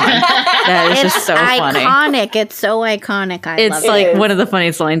mean, come on. That is just so funny. Iconic. It's so iconic. It's like one of the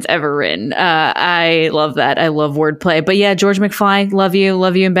funniest lines ever written. I love that. I love wordplay. But yeah, George McFly, love you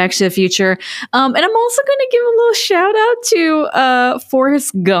in Back to the Future. And I'm also going to give a little shout out to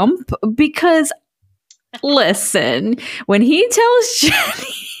Forrest Gump, because listen, when he tells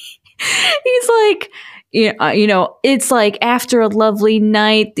Jenny, he's like, it's like after a lovely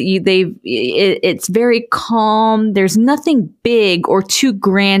night, it's very calm. There's nothing big or too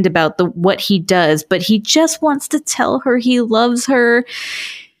grand about what he does, but he just wants to tell her he loves her.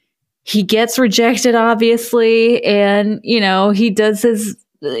 He gets rejected, obviously, and he does his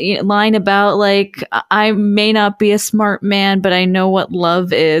line about like, I may not be a smart man, but I know what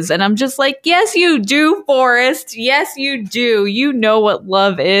love is. And I'm just like, yes, you do, Forrest. Yes, you do. You know what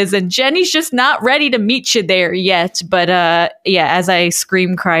love is. And Jenny's just not ready to meet you there yet. But as I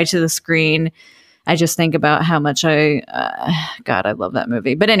cry to the screen, I just think about how much I love that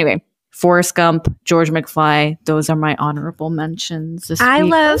movie. But anyway, Forrest Gump, George McFly, those are my honorable mentions this week. I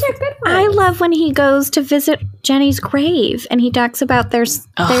love when he goes to visit Jenny's grave and he talks about their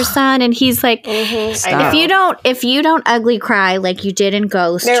son, and he's like, if you don't ugly cry like you did in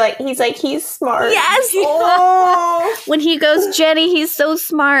Ghost. He's smart. Yes. Oh. When he goes, Jenny, he's so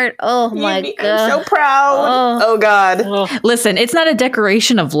smart. Oh my God. I'm so proud. Oh God. Listen, it's not a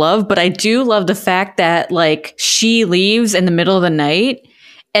declaration of love, but I do love the fact that like she leaves in the middle of the night.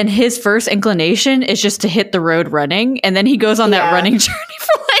 And his first inclination is just to hit the road running. And then he goes on that running journey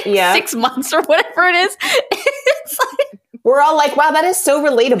for like 6 months or whatever it is. It's like, we're all like, wow, that is so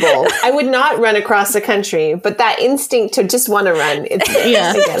relatable. I would not run across the country, but that instinct to just want to run. It's I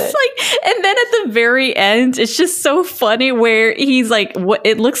get it. Like, and then at the very end, it's just so funny where he's like, what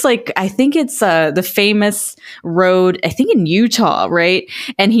it looks like, I think it's the famous road, I think in Utah, right?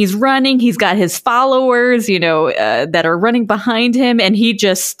 And he's running, he's got his followers, that are running behind him, and he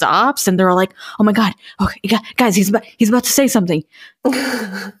just stops and they're all like, oh my God, okay, guys, he's about to say something.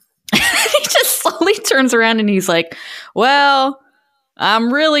 He just slowly turns around and he's like, well,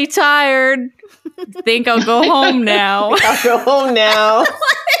 I'm really tired. Think I'll go home now. I'll go home now. And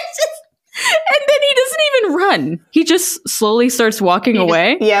then he doesn't even run. He just slowly starts walking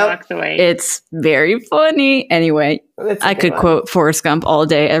away. Yeah, walks away. It's very funny. Anyway, I could quote Forrest Gump all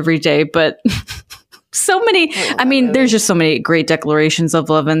day, every day, but so many. I mean, there's just so many great declarations of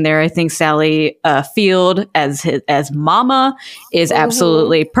love in there. I think Sally Field as Mama is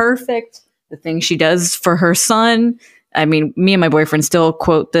absolutely perfect. The thing she does for her son. I mean, me and my boyfriend still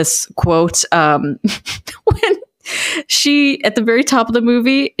quote this quote when she, at the very top of the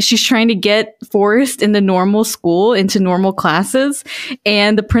movie, she's trying to get Forrest in the normal school, into normal classes.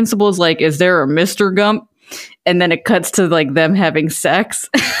 And the principal is like, is there a Mr. Gump? And then it cuts to like them having sex.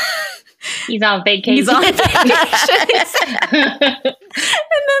 He's on vacation. And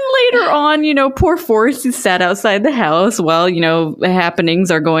then later on, poor Forrest is sat outside the house while,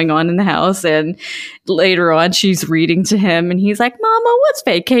 happenings are going on in the house. And later on, she's reading to him and he's like, Mama, what's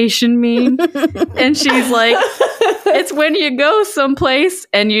vacation mean? And she's like, It's when you go someplace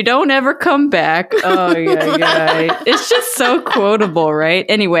and you don't ever come back. Oh, yeah. It's just so quotable, right?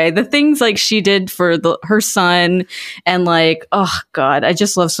 Anyway, the things like she did for her son and like, oh, God, I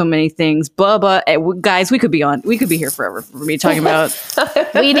just love so many things. Bubba, guys, we could be here forever for me talking about.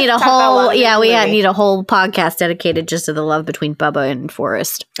 We need a whole, need a whole podcast dedicated just to the love between Bubba and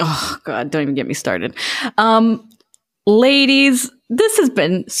Forrest. Oh, God, don't even get me started. Ladies, this has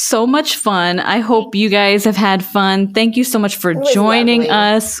been so much fun. I hope you guys have had fun. Thank you so much for joining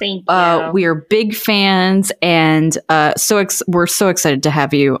us. Thank you. We are big fans, and we're so excited to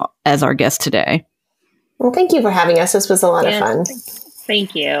have you as our guest today. Well, thank you for having us. This was a lot of fun.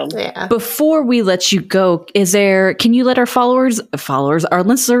 Thank you. Yeah. Before we let you go, can you let our our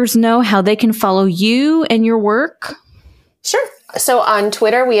listeners know how they can follow you and your work? Sure. So on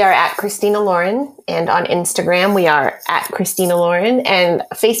Twitter, we are at Christina Lauren, and on Instagram, we are at Christina Lauren, and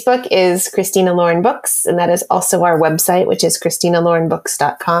Facebook is Christina Lauren Books, and that is also our website, which is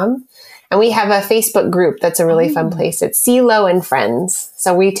ChristinaLaurenBooks.com. And we have a Facebook group that's a really fun place. It's CeeLo and Friends.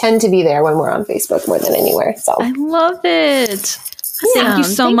 So we tend to be there when we're on Facebook more than anywhere. So I love it. Thank you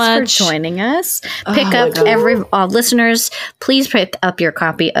so much for joining us. Listeners, please pick up your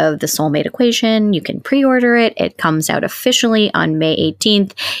copy of The Soulmate Equation. You can pre-order it. It comes out officially on May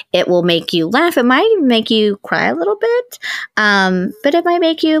 18th. It will make you laugh. It might even make you cry a little bit, but it might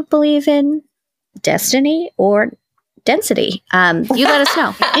make you believe in destiny or density. You let us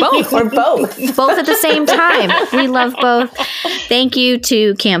know. both or both. Both at the same time. We love both. Thank you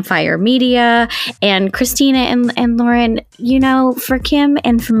to Campfire Media and Christina and Lauren. You know, for Kim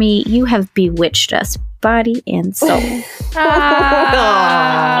and for me, you have bewitched us, body and soul.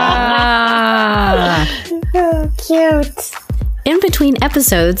 Oh, cute. In between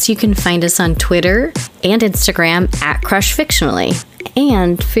episodes, you can find us on Twitter and Instagram at Crush Fictionally.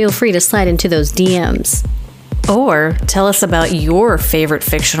 And feel free to slide into those DMs. Or tell us about your favorite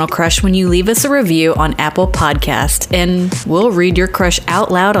fictional crush when you leave us a review on Apple Podcast, and we'll read your crush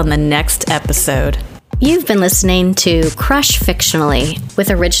out loud on the next episode. You've been listening to Crush Fictionally,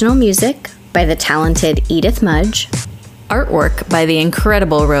 with original music by the talented Edith Mudge, artwork by the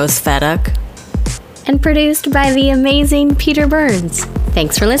incredible Rose Feduk, and produced by the amazing Peter Burns.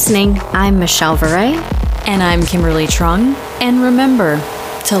 Thanks for listening. I'm Michelle Varay. And I'm Kimberly Trung. And remember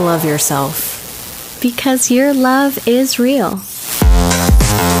to love yourself. Because your love is real.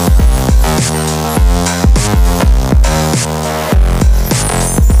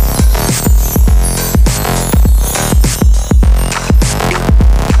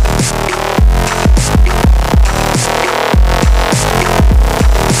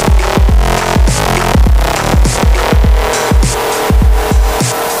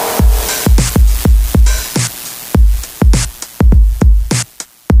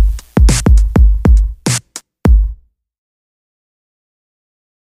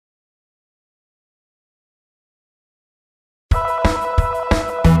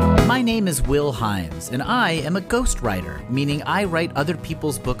 My name is Will Hines, and I am a ghostwriter, meaning I write other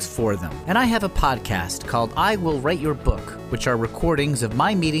people's books for them. And I have a podcast called I Will Write Your Book, which are recordings of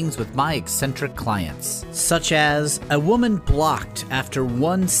my meetings with my eccentric clients, such as a woman blocked after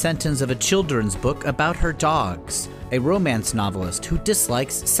one sentence of a children's book about her dogs, a romance novelist who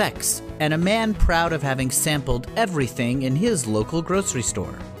dislikes sex, and a man proud of having sampled everything in his local grocery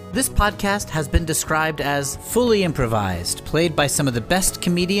store. This podcast has been described as fully improvised, played by some of the best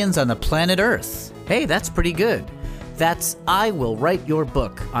comedians on the planet Earth. Hey, that's pretty good. That's I Will Write Your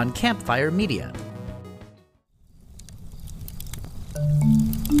Book on Campfire Media.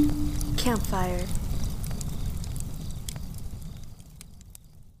 Campfire.